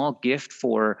a small gift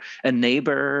for a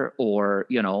neighbor, or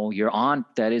your aunt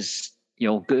that is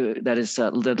good,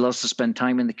 that loves to spend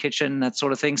time in the kitchen, that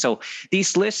sort of thing. So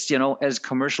these lists, as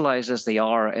commercialized as they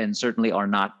are, and certainly are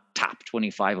not top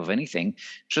 25 of anything,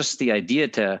 just the idea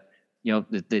to,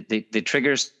 they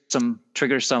trigger some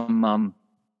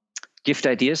gift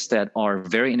ideas that are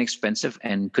very inexpensive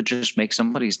and could just make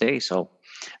somebody's day. So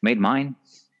made mine.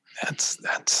 That's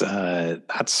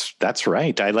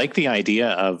right. I like the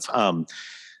idea of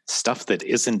stuff that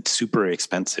isn't super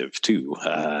expensive too,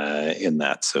 in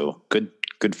that. So good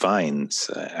finds,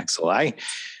 Axel.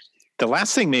 The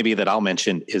last thing maybe that I'll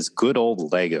mention is good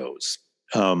old Legos.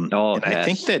 Yes. I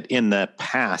think that in the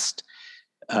past,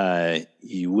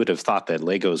 you would have thought that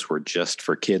Legos were just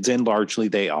for kids, and largely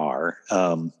they are.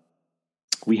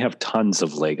 We have tons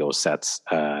of Lego sets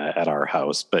at our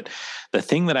house, but the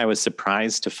thing that I was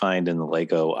surprised to find in the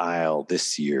Lego aisle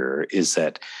this year is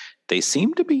that they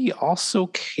seem to be also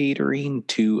catering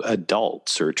to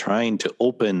adults, or trying to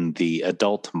open the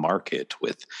adult market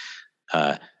with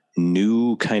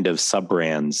new kind of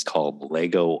sub-brands called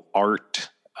Lego Art,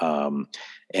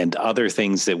 and other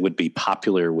things that would be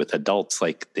popular with adults.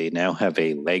 Like they now have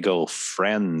a Lego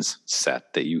Friends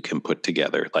set that you can put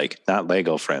together, like not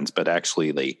Lego Friends, but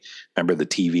actually remember the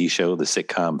TV show, the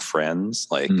sitcom Friends?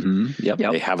 Like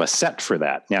They have a set for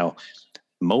that. Now,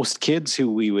 most kids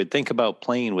who we would think about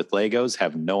playing with Legos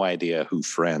have no idea who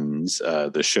Friends,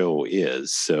 the show,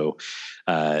 is. So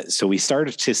we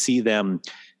started to see them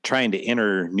trying to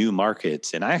enter new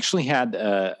markets. And I actually had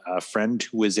a friend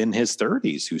who was in his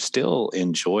 30s who still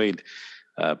enjoyed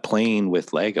playing with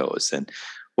Legos. And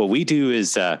what we do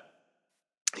is, the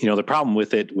problem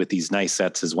with these nice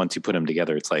sets is once you put them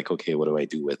together, it's like, okay, what do I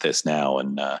do with this now?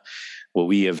 And what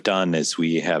we have done is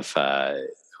we have,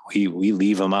 we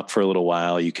leave them up for a little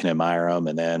while. You can admire them,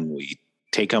 and then we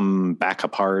take them back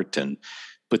apart and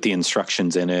put the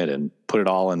instructions in it and put it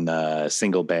all in a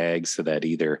single bag, so that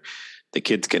either the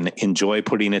kids can enjoy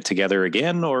putting it together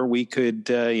again, or we could,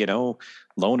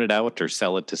 loan it out or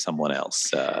sell it to someone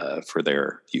else for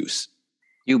their use.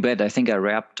 You bet. I think I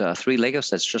wrapped 3 Lego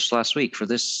sets just last week for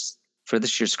this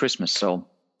year's Christmas. So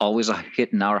always a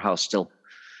hit in our house still.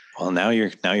 Well, now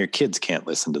your kids can't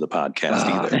listen to the podcast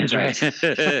either. That's right.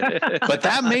 But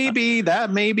that may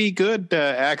be good,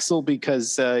 Axel,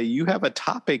 because you have a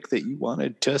topic that you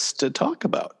wanted just to talk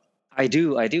about. I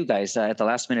do, guys. At the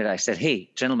last minute, I said,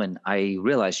 hey, gentlemen, I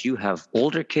realize you have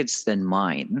older kids than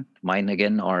mine. Mine,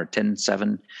 again, are 10,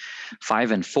 7,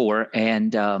 5, and 4.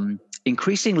 And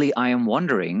increasingly, I am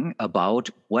wondering about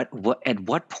at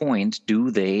what point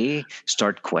do they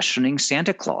start questioning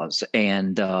Santa Claus?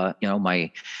 And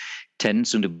my 10,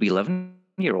 soon to be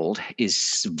 11-year-old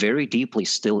is very deeply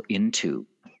still into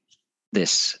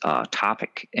this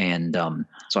topic, and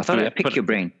so I thought I'd pick your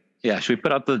brain. Yeah, should we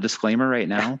put out the disclaimer right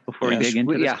now before we dig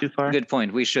into this too far? Good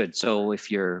point. We should. So if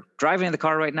you're driving in the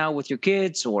car right now with your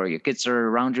kids, or your kids are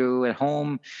around you at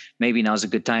home, maybe now's a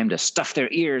good time to stuff their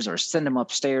ears or send them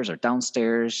upstairs or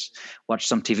downstairs, watch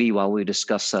some TV while we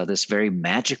discuss this very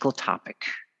magical topic.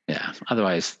 Yeah.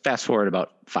 Otherwise, fast forward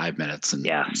about 5 minutes. And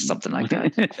something like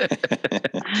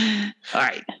that. All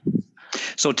right.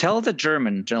 So tell the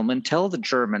German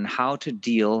how to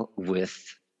deal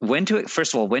with when to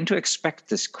expect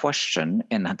this question,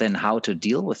 and then how to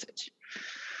deal with it.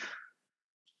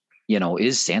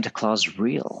 Is Santa Claus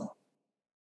real?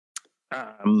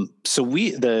 So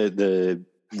we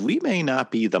may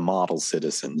not be the model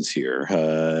citizens here.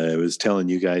 I was telling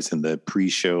you guys in the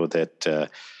pre-show that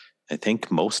I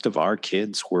think most of our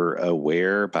kids were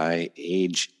aware by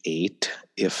age 8,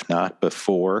 if not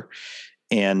before.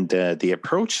 And the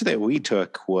approach that we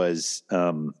took was,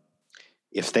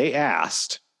 if they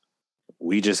asked,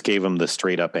 we just gave them the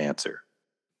straight up answer.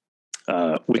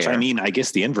 Which Fair. I mean, I guess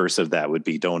the inverse of that would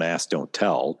be don't ask, don't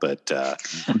tell. But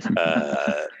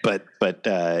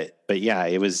yeah,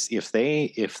 it was if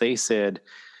they said,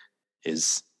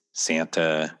 is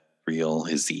Santa real?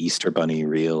 Is the Easter Bunny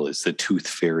real? Is the Tooth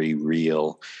Fairy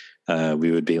real?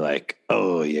 We would be like,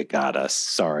 oh, you got us.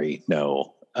 Sorry,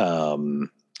 no.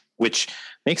 Which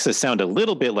makes us sound a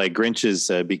little bit like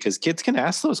Grinches, because kids can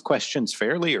ask those questions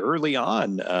fairly early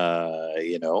on,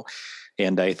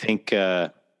 and I think,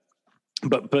 but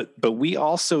we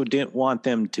also didn't want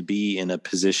them to be in a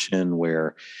position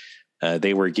where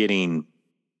they were getting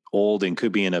old and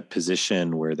could be in a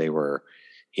position where they were,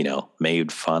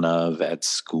 made fun of at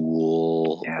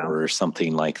school or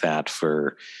something like that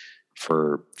for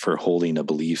holding a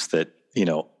belief that,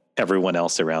 everyone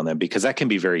else around them, because that can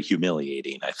be very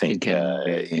humiliating, I think,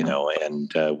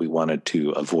 and we wanted to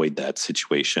avoid that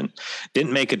situation.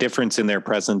 Didn't make a difference in their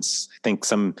presence. I think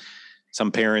some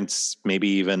parents, maybe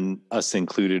even us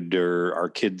included, or our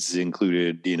kids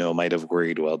included, might have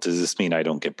worried, well, does this mean I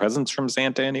don't get presents from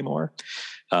Santa anymore?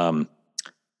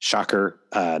 Shocker.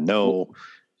 No.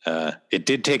 It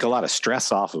did take a lot of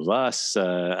stress off of us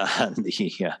on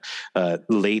the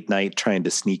late night trying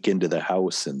to sneak into the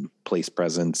house and place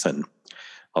presents. And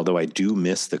although I do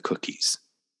miss the cookies.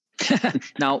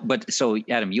 Now, so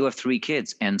Adam, you have 3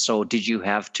 kids. And so did you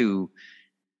have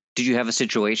a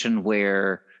situation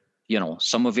where,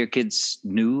 some of your kids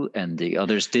knew and the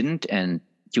others didn't, and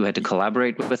you had to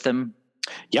collaborate with them?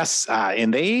 Yes.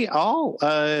 And they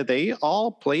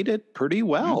all played it pretty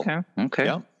well. Okay.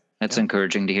 Yeah. That's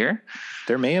encouraging to hear.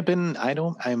 There may have been,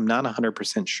 I'm not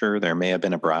 100% sure. There may have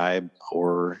been a bribe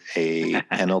or a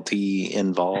penalty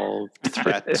involved,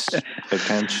 threats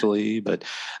potentially, but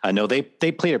no, they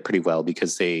played it pretty well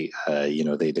because they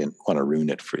didn't want to ruin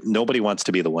it nobody wants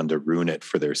to be the one to ruin it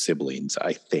for their siblings,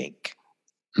 I think.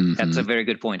 Mm-hmm. That's a very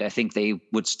good point. I think they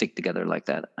would stick together like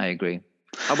that. I agree.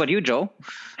 How about you, Joe?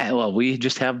 Well, we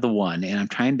just have the one, and I'm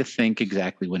trying to think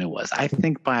exactly when it was. I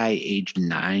think by age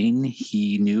 9,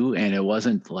 he knew, and it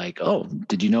wasn't like, oh,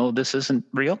 did you know this isn't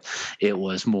real? It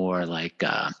was more like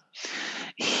I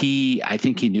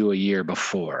think he knew a year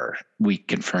before we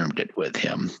confirmed it with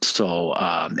him. So,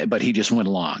 but he just went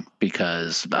along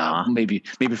because maybe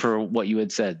for what you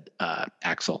had said,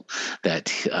 Axel, that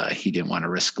he didn't want to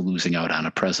risk losing out on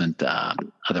a present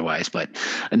otherwise. But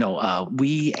no,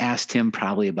 we asked him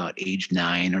probably about age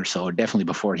 9 or so, definitely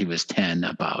before he was 10,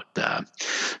 about,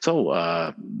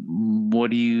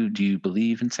 what do you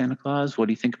believe in Santa Claus? What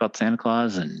do you think about Santa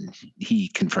Claus? And he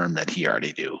confirmed that he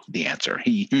already knew the answer.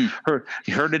 He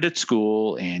heard it at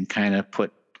school and kind of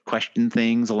questioned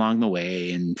things along the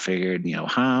way and figured,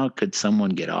 how could someone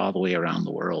get all the way around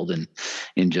the world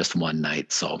in just one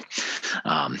night? So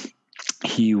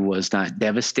he was not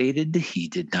devastated. He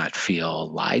did not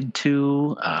feel lied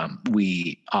to.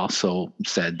 We also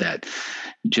said that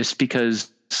just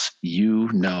because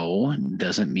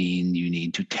doesn't mean you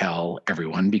need to tell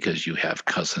everyone, because you have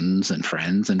cousins and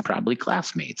friends and probably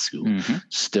classmates who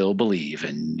still believe,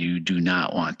 and you do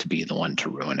not want to be the one to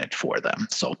ruin it for them.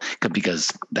 So,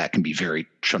 because that can be very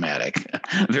traumatic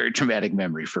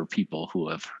memory for people who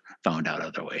have found out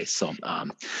other ways. So,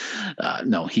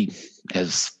 no, he,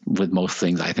 as with most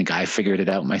things, I think I figured it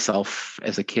out myself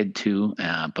as a kid too.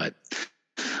 But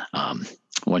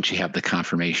once you have the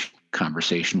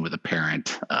conversation with a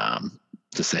parent,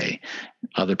 to say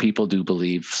other people do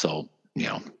believe, so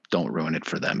don't ruin it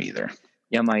for them either.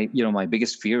 Yeah, my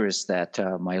biggest fear is that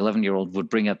my 11-year-old would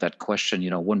bring up that question,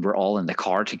 when we're all in the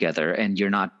car together, and you're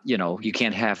not, you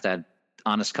can't have that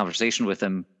honest conversation with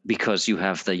them because you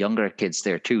have the younger kids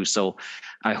there too. So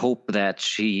I hope that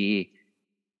she,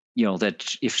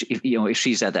 that if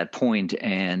she's at that point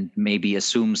and maybe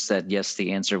assumes that yes,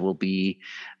 the answer will be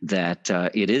that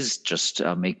it is just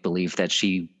make believe, that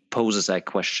she poses that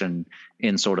question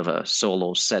in sort of a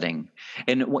solo setting.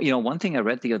 And one thing I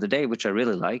read the other day, which I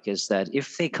really like, is that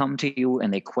if they come to you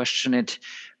and they question it,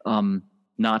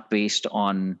 not based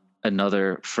on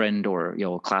another friend or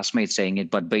classmate saying it,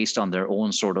 but based on their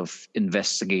own sort of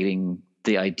investigating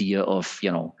the idea of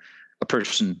a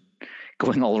person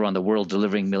going all around the world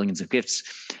delivering millions of gifts,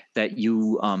 that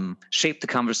you shape the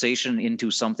conversation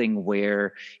into something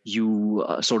where you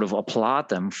sort of applaud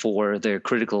them for their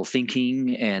critical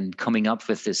thinking and coming up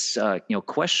with this,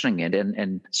 questioning it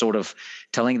and sort of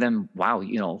telling them, wow,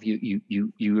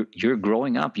 you're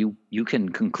growing up. You can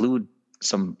conclude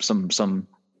some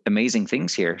amazing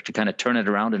things here to kind of turn it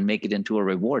around and make it into a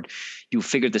reward. You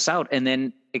figured this out, and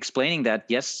then explaining that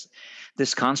yes,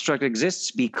 this construct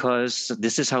exists because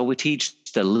this is how we teach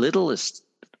the littlest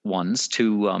ones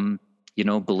to,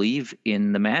 believe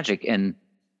in the magic, and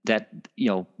that,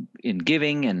 in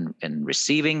giving and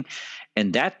receiving,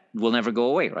 and that will never go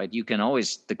away, right? You can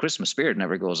always, the Christmas spirit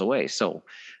never goes away. So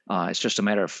it's just a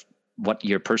matter of what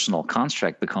your personal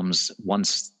construct becomes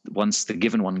once the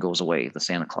given one goes away, the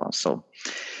Santa Claus. So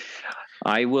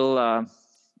I will,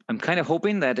 I'm kind of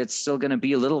hoping that it's still going to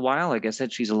be a little while. Like I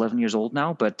said, she's 11 years old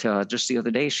now, but just the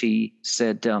other day she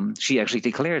said she actually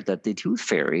declared that the tooth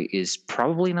fairy is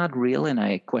probably not real. And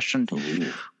I questioned,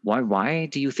 why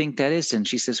do you think that is? And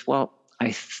she says, well,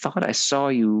 I thought I saw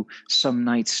you some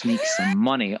night sneak some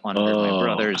money under my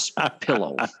brother's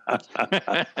pillow.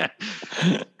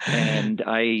 And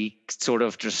I sort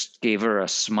of just gave her a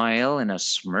smile and a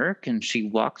smirk, and she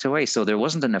walked away. So there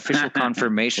wasn't an official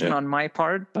confirmation on my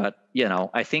part, but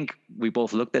I think we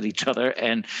both looked at each other,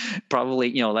 and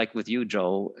probably, like with you,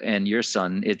 Joe, and your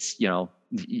son, it's,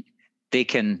 they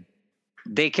can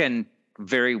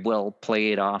very well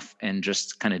play it off and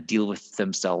just kind of deal with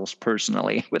themselves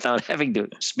personally without having to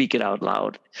speak it out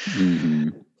loud. Mm-hmm.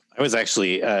 I was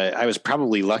actually, I was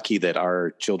probably lucky that our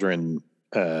children,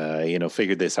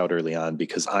 figured this out early on,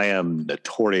 because I am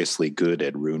notoriously good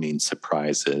at ruining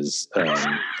surprises. That's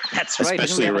right.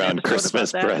 Especially around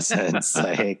Christmas presents.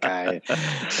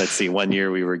 Let's see, one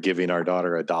year we were giving our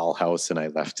daughter a dollhouse, and I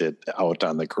left it out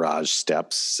on the garage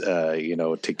steps,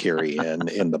 to carry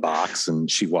in the box.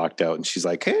 And she walked out and she's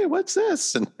like, hey, what's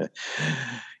this? And,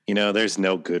 there's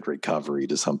no good recovery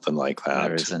to something like that.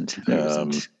 There isn't.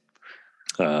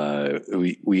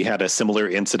 We had a similar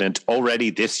incident already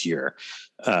this year,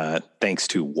 thanks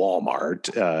to Walmart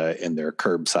in their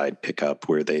curbside pickup,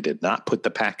 where they did not put the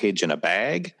package in a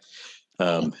bag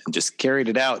and just carried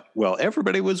it out while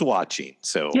everybody was watching.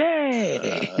 So,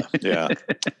 yay! Yeah,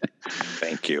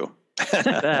 thank you.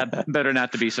 Better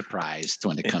not to be surprised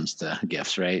when it comes to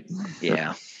gifts, right?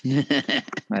 Yeah,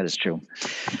 that is true.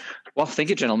 Well, thank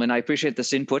you, gentlemen. I appreciate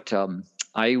this input.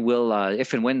 I will,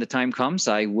 if and when the time comes,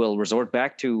 I will resort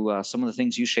back to some of the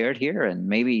things you shared here, and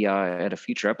maybe at a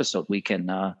future episode we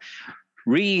can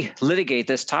re-litigate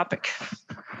this topic.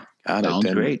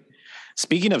 Sounds great.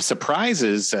 Speaking of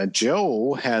surprises,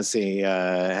 Joe has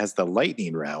the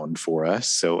lightning round for us.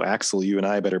 So Axel, you and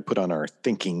I better put on our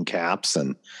thinking caps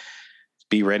and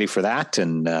be ready for that.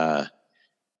 And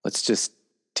let's just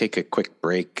take a quick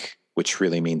break, which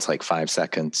really means like 5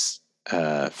 seconds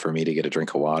for me to get a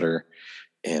drink of water.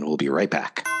 And we'll be right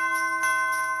back.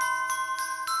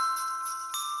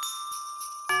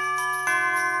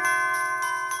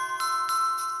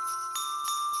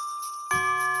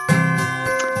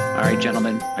 All right,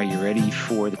 gentlemen, are you ready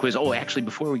for the quiz? Oh, actually,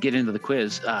 before we get into the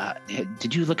quiz,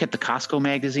 did you look at the Costco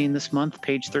magazine this month,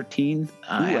 page 13?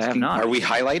 I have not. Are we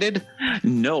highlighted?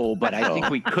 No, but I think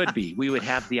we could be. We would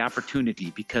have the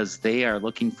opportunity, because they are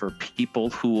looking for people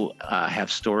who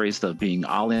have stories of being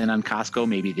all in on Costco.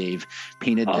 Maybe they've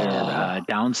painted their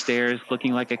downstairs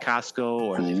looking like a Costco,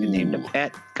 or they've named a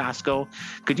pet Costco.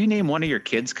 Could you name one of your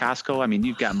kids Costco? I mean,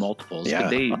 you've got multiples. Yeah.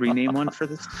 Could they rename one for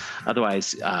this?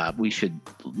 Otherwise, we should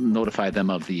notify them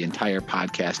of the entire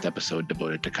podcast episode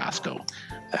devoted to Costco.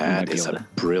 That is a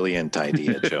brilliant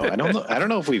idea, Joe. I don't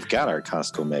know if we've got our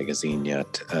Costco magazine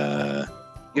yet.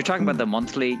 You're talking about the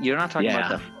monthly. You're not talking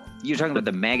about You're talking about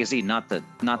the magazine, not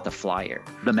the flyer.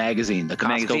 The magazine, the Costco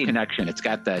magazine. Connection. It's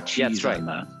got the cheese right.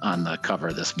 on the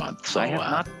cover this month. So I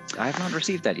have not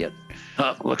received that yet.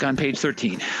 Look on page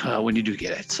 13 when you do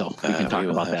get it. So we can talk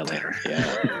about that later.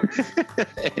 Yeah.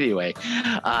 Anyway,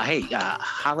 hey,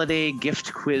 holiday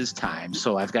gift quiz time.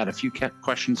 So I've got a few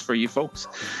questions for you folks.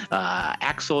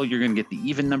 Axel, you're going to get the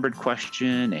even numbered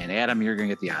question, and Adam, you're going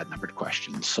to get the odd numbered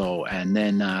question. So, and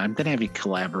then I'm going to have you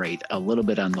collaborate a little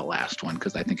bit on the last one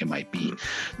because I think it might be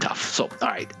tough. So, all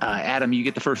right, Adam, you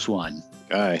get the first one.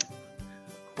 All right.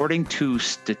 According to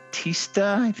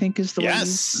Statista, I think is the one.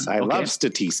 Yes, I love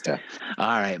Statista.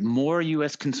 All right. More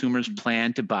U.S. consumers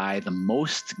plan to buy the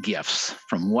most gifts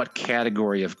from what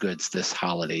category of goods this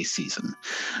holiday season?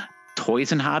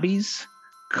 Toys and hobbies,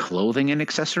 clothing and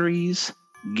accessories,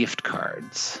 gift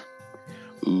cards.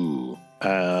 Ooh.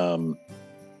 I'm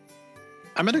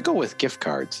going to go with gift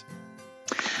cards.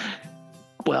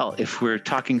 Well, if we're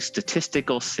talking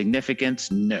statistical significance,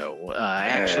 no.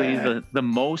 Actually, the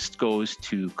most goes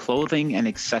to clothing and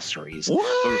accessories.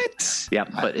 What? Yeah,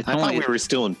 but it's I only. thought we were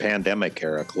still in pandemic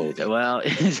era clothing. Well,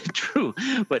 it's true,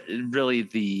 but really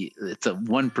it's a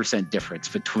 1% difference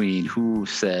between who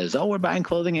says, "Oh, we're buying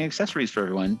clothing and accessories for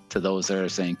everyone," to those that are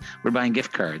saying we're buying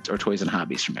gift cards or toys and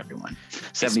hobbies from everyone.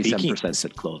 77%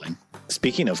 said clothing.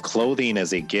 Speaking of clothing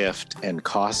as a gift and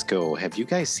Costco, have you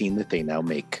guys seen that they now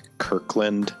make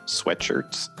Kirkland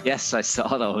sweatshirts? Yes, I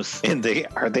saw those. And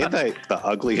are they the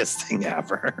ugliest thing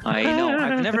ever? I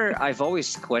know. I've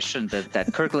always questioned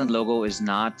that Kirkland logo is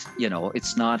not,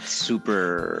 it's not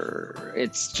super,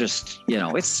 it's just,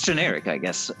 it's generic, I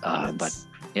guess. But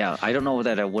yeah, I don't know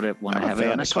that I would want to have it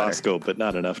on a sweater. Costco, but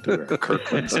not enough to wear a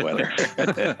Kirkland sweater.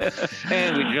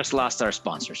 And we just lost our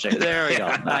sponsorship. There we go.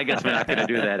 I guess we're not going to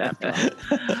do that after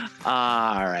all.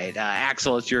 All right,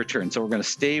 Axel, it's your turn. So we're going to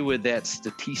stay with that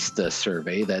Statista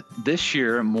survey that this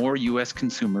year more U.S.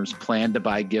 consumers plan to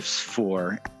buy gifts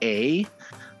for A,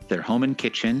 their home and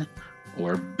kitchen,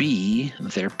 or B,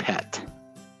 their pet.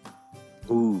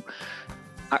 Ooh.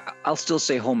 I'll still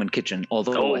say home and kitchen,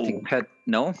 although I think pet,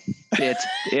 no?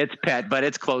 It's pet, but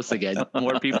it's close again.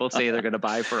 More people say they're going to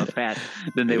buy for a pet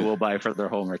than they will buy for their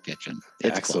home or kitchen.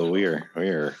 Axel, we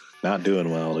are not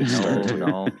doing well.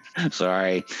 No.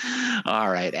 Sorry. All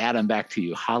right, Adam, back to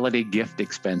you. Holiday gift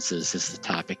expenses is the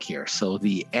topic here. So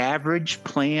the average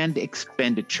planned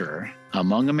expenditure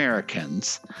among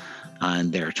Americans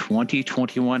on their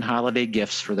 2021 holiday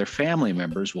gifts for their family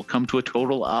members will come to a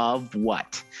total of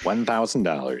what?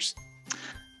 $1,000.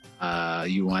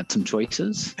 You want some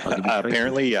choices?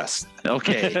 Apparently, yes.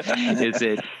 Okay. Is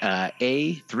it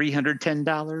A,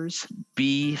 $310,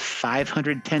 B,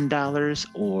 $510,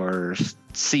 or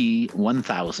C,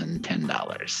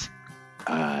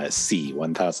 $1,010? C,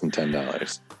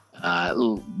 $1,010.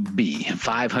 B,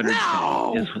 500.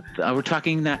 No! We're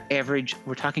talking average.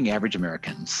 We're talking average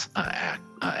Americans,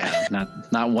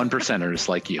 not one percenters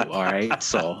like you. All right.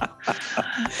 So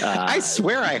I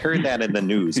swear I heard that in the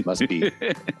news. Must be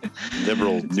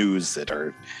liberal news that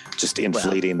are just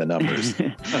inflating the numbers.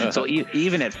 So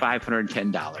even at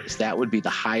 $510, that would be the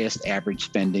highest average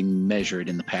spending measured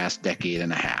in the past decade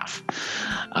and a half.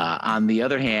 On the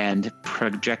other hand,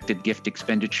 projected gift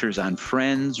expenditures on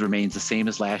friends remains the same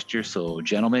as last year. So,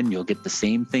 gentlemen, you'll get the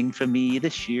same thing from me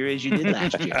this year as you did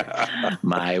last year.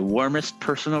 My warmest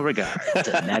personal regards,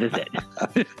 and that is it.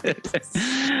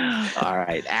 All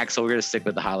right, Axel, we're going to stick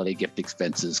with the holiday gift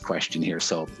expenses question here.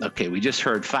 So, okay, we just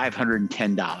heard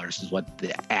 $510 is what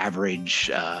the average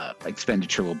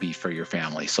expenditure will be for your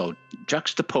family. So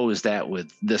juxtapose that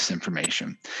with this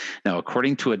information. Now,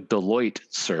 according to a Deloitte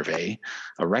survey,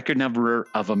 a record number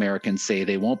of Americans say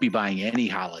they won't be buying any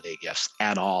holiday gifts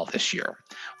at all this year.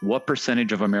 What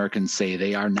percentage of Americans say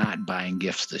they are not buying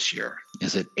gifts this year?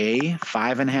 Is it A,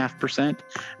 5.5%,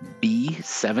 B,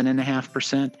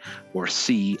 7.5%, or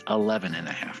C,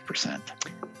 11.5%?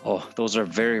 Oh, those are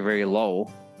very, very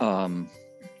low.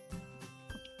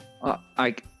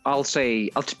 I'll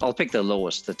say I'll pick the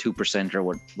lowest, the 2% or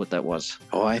what that was.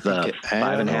 Oh, I think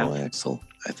 5.5. Axel.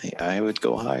 I think I would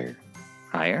go higher.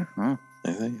 Higher? Huh?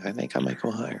 I think I might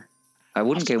go higher. I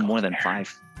wouldn't go more than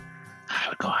 5. I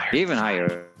would go higher. Even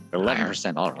higher.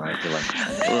 11%. All right.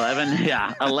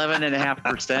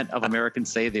 11.5% of Americans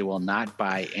say they will not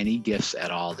buy any gifts at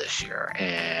all this year.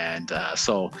 And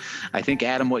so I think,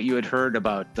 Adam, what you had heard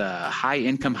about high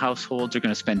income households are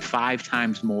going to spend 5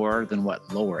 times more than what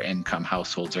lower income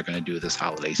households are going to do this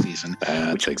holiday season.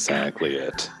 That's exactly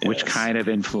it. Which kind of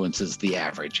influences the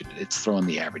average. It's throwing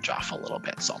the average off a little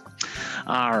bit. So,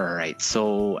 all right.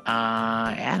 So,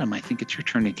 Adam, I think it's your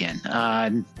turn again.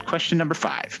 Question number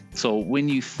 5. So when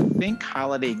you think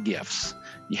holiday gifts,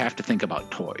 you have to think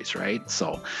about toys, right?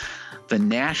 So the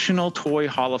National Toy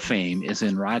Hall of Fame is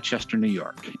in Rochester, New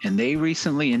York, and they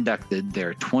recently inducted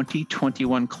their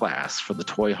 2021 class for the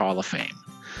Toy Hall of Fame.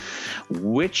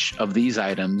 Which of these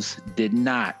items did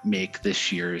not make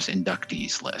this year's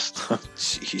inductees list?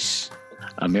 Jeez.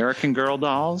 American Girl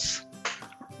dolls,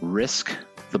 Risk,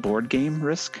 the board game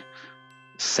Risk,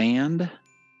 Sand,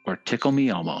 or Tickle Me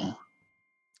Elmo?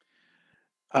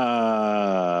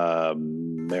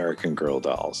 American Girl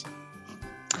dolls.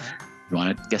 You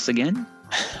want to guess again?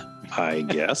 I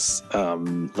guess.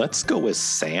 Let's go with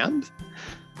Sand.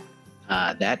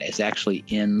 That is actually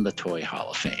in the Toy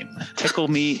Hall of Fame. Tickle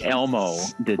Me Elmo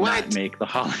did not make the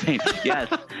Hall of Fame. Yes,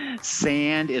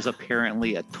 Sand is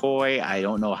apparently a toy. I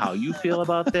don't know how you feel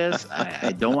about this.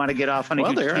 I don't want to get off on a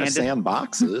huge there tangent. are sand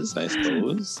boxes, I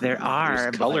suppose. There are.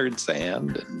 There's colored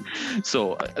sand.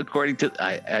 So according to,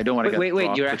 I don't want to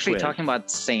Wait, you're actually talking about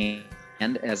sand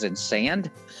as in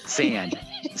sand?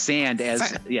 Sand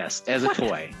as yes, as a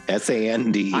toy.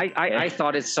 S-A-N-D. I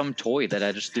thought it's some toy that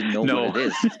I just didn't know what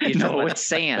it is. No, it's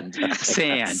sand.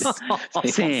 Sand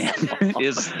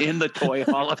is in the Toy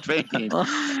Hall of Fame.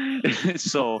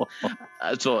 So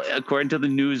according to the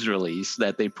news release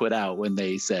that they put out when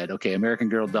they said, okay, American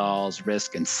Girl dolls,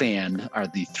 Risk, and Sand are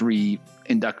the 3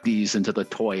 inductees into the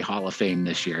Toy Hall of Fame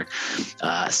this year.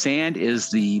 Sand is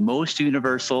the most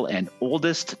universal and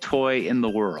oldest toy in the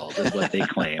world, is what they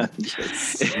claim.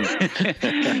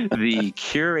 The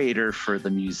curator for the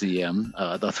museum,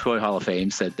 the Toy Hall of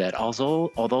Fame, said that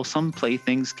although some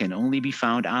playthings can only be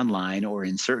found online or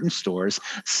in certain stores,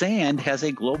 Sand has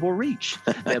a global reach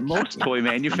that most toy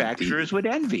manufacturers would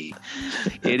envy.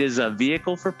 It is a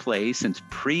vehicle for play since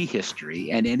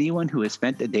prehistory, and anyone who has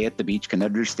spent a day at the beach can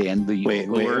understand the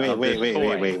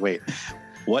Wait.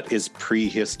 What is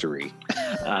prehistory?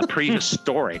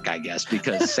 Prehistoric, I guess,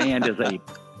 because sand is a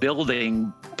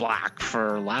building block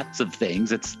for lots of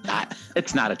things. It's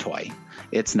not a toy.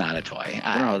 It's not a toy.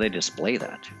 I don't know how they display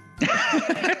that.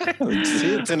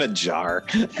 It's in a jar.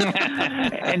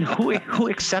 And who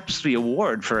accepts the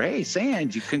award for, hey,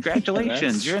 Sand,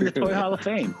 congratulations, you're in the Toy Hall of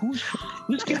Fame?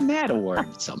 Who's getting that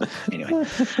award? So anyway,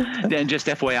 then just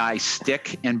FYI,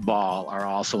 Stick and Ball are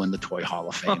also in the Toy Hall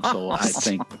of Fame. So I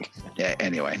think,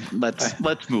 anyway,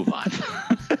 let's move on.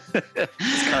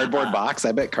 Cardboard Box?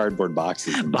 I bet Cardboard Box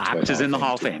is in the Box is in the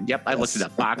Hall of Fame. Yep, I looked it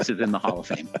up. Box is in the Hall of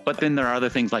Fame. But then there are other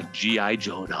things like G.I.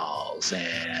 Joe dolls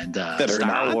and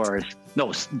Star Wars.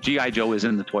 No, G.I. Joe is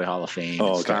in the Toy Hall of Fame.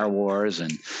 Oh, okay. Star Wars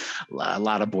and a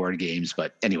lot of board games.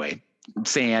 But anyway,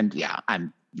 Sand,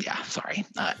 sorry.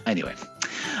 Anyway,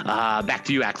 back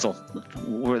to you, Axel.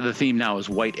 The theme now is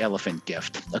White Elephant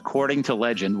Gift. According to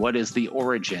legend, what is the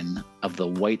origin of the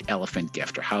White Elephant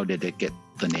Gift, or how did it get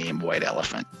the name White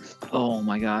Elephant? Oh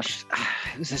my gosh.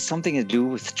 Is this something to do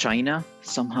with China?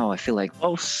 Somehow I feel like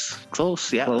Close.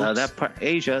 Yeah, Close. that part,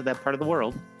 Asia, that part of the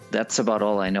world. That's about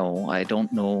all I know. I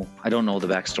don't know the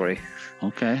backstory.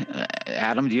 Okay.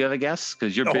 Adam, do you have a guess?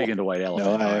 Because you're big into White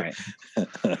Elephant. No, All right.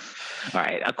 All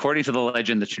right. According to the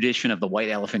legend, the tradition of the White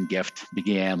Elephant Gift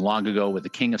began long ago with the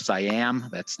king of Siam,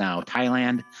 that's now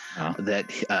Thailand, that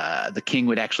the king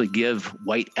would actually give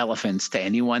white elephants to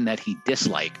anyone that he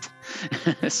disliked.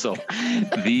 So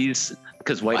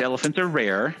because white elephants are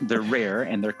rare,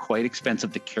 and they're quite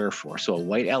expensive to care for. So a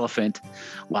white elephant,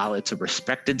 while it's a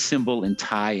respected symbol in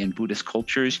Thai and Buddhist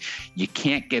cultures, you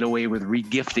can't get away with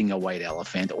regifting a white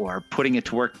elephant or putting it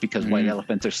to work because white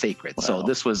elephants are sacred. Wow. So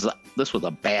this was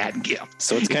a bad gift.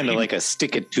 So it's kind of like a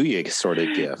stick it to you sort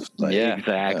of gift. Like, yeah,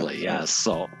 exactly. Yeah.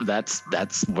 So that's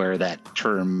where that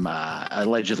term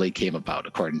allegedly came about,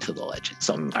 according to the legend.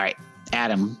 So, all right.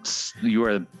 Adam, you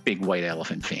are a big White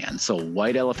Elephant fan. So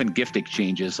White Elephant gift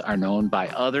exchanges are known by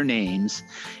other names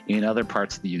in other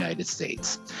parts of the United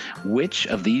States. Which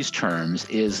of these terms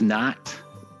is not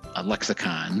a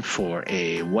lexicon for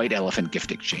a White Elephant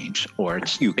gift exchange? Or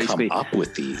it's you come up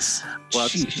with these? Well,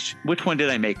 which one did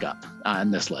I make up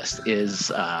on this list?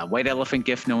 Is White Elephant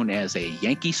gift known as a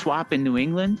Yankee swap in New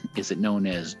England? Is it known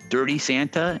as Dirty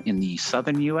Santa in the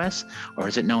southern U.S.? Or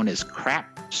is it known as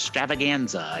Crap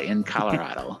Stravaganza in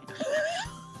Colorado?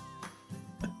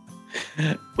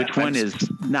 Which one is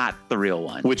not the real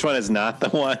one? Which one is not the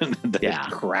one? Yeah.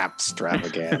 Crap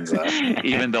Stravaganza.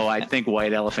 Even though I think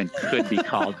White Elephant could be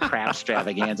called Crap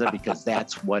Stravaganza because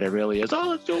that's what it really is. Oh,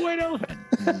 let's do a White Elephant.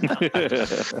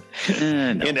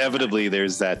 No. Inevitably,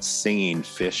 there's that singing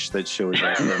fish that shows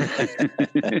up.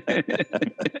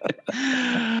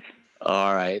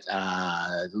 All right.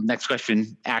 Next next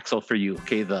question, Axel, for you.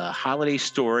 Okay, the holiday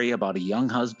story about a young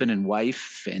husband and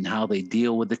wife and how they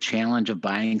deal with the challenge of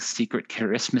buying secret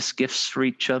Christmas gifts for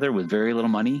each other with very little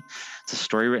money. It's a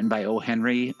story written by O.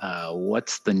 Henry.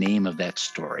 What's the name of that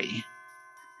story?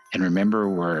 And remember,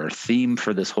 our theme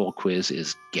for this whole quiz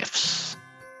is gifts.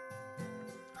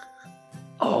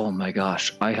 Oh my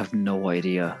gosh, I have no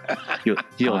idea.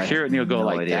 You'll hear it and you'll go no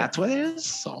idea. that's what it is?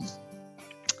 So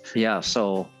Yeah,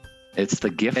 so it's the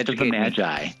Gift of the Educate me.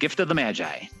 Magi. Gift of the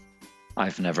Magi.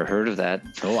 I've never heard of that.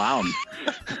 Oh, wow.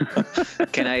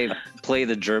 Can I play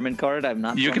the German card? I'm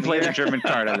not. You from can play here. the German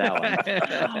card on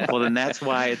that one. Well, then that's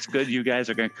why it's good you guys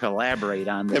are going to collaborate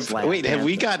on this. Have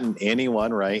we gotten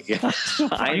anyone right? Yeah.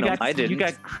 I know, I didn't.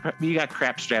 You got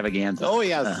crap extravaganza. Oh,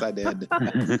 yes, I did.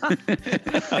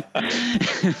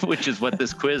 Which is what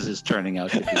this quiz is turning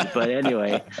out to be. But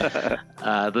anyway,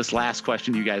 this last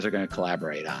question you guys are going to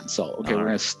collaborate on. So, okay, we're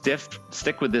going to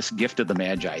stick with this Gift of the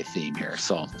Magi theme here.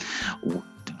 So,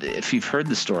 if you've heard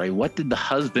the story, what did the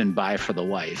husband buy for the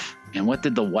wife? And what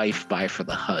did the wife buy for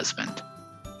the husband?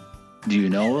 Do you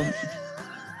know?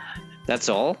 That's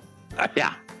all.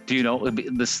 Yeah. Do you know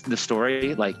the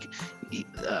story? Like,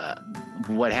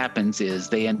 what happens is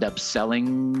they end up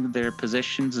selling their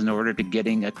positions in order to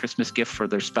getting a Christmas gift for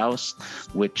their spouse,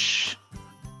 which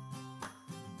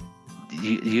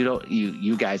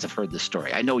you guys have heard the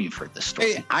story. I know you've heard the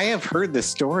story. Hey, I have heard the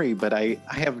story, but I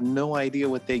have no idea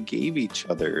what they gave each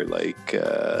other. Like,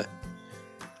 a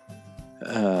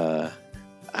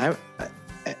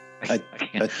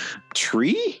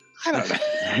tree? I don't know.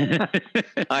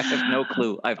 I have no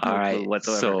clue. I have no clue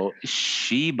whatsoever. So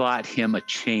she bought him a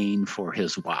chain for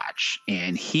his watch,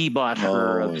 and he bought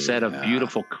her a set of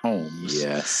beautiful combs.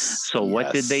 Yes. So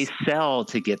what did they sell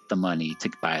to get the money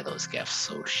to buy those gifts?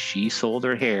 So she sold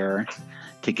her hair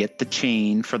to get the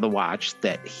chain for the watch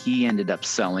that he ended up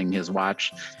selling his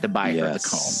watch to buy her the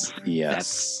combs.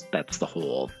 Yes. That's the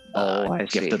whole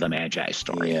Gift see. of the Magi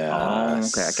story.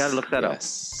 Yes. Oh, okay. I gotta look that up.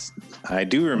 I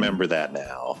do remember that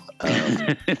now.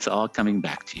 It's all coming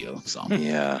back to you. So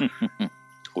Yeah.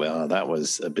 Well, that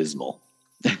was abysmal.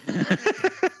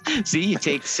 see, you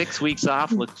take 6 weeks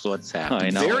off. Look what's happening. I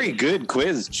know. Very good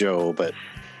quiz, Joe, but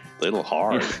a little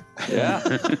hard. Yeah.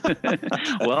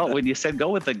 Well, when you said go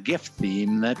with the gift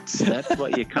theme, that's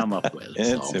what you come up with.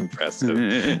 It's impressive.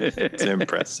 It's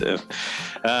impressive.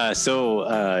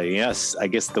 Yes, I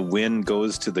guess the win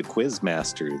goes to the quiz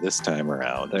master this time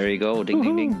around. There you go. Ding,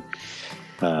 ding, ding.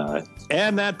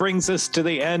 And that brings us to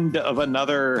the end of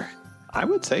another, I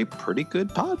would say, pretty good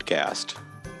podcast.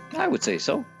 I would say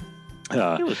so.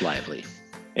 It was lively.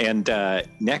 And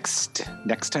next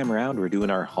time around, we're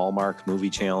doing our Hallmark movie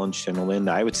challenge, gentlemen.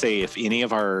 I would say if any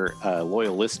of our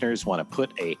loyal listeners want to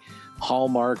put a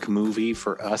Hallmark movie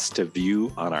for us to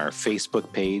view on our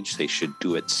Facebook page, they should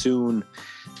do it soon.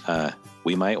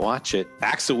 We might watch it.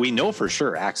 Axel, we know for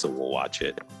sure Axel will watch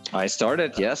it. I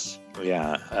started, yes.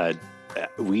 Yeah.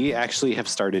 We actually have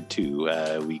started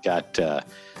to. We got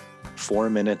 4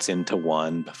 minutes into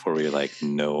one before we were like,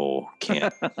 no,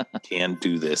 can't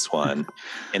do this one.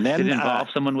 And then Did it involve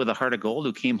someone with a heart of gold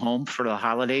who came home for the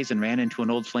holidays and ran into an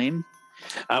old flame?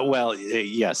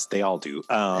 Yes, they all do.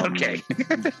 Okay.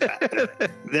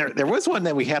 There was one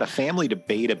that we had a family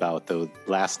debate about though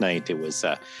last night. It was,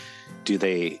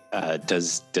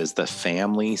 does the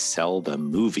family sell the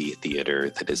movie theater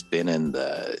that has been in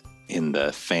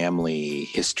the family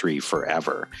history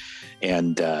forever?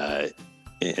 And my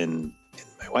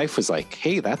wife was like,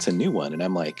 hey, that's a new one. And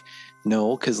I'm like,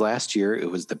 no, because last year it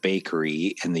was the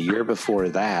bakery, and the year before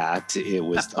that it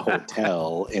was the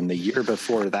hotel, and the year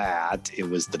before that it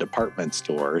was the department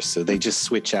store. So they just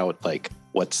switch out like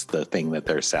what's the thing that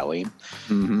they're selling.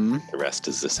 Mm-hmm. The rest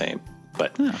is the same.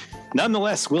 But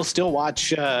nonetheless, we'll still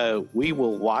watch. We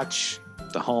will watch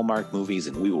the Hallmark movies,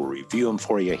 and we will review them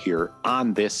for you here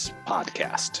on this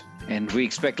podcast. And we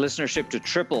expect listenership to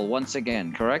triple once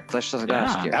again, correct? Let's just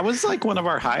ask you. That was like one of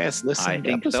our highest listened I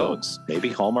think episodes. Maybe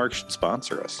Hallmark should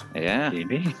sponsor us. Yeah.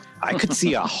 Maybe. I could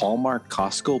see a Hallmark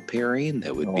Costco pairing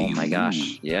that would be. Oh my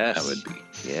gosh. Yes. That would be.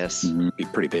 Yes. Be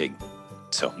pretty big.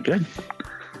 So Good.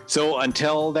 So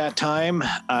until that time,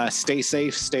 stay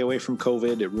safe, stay away from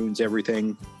COVID. It ruins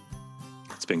everything.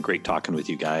 It's been great talking with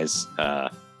you guys.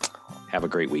 Have a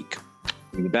great week.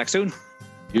 We'll be back soon.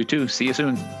 You too. See you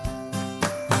soon.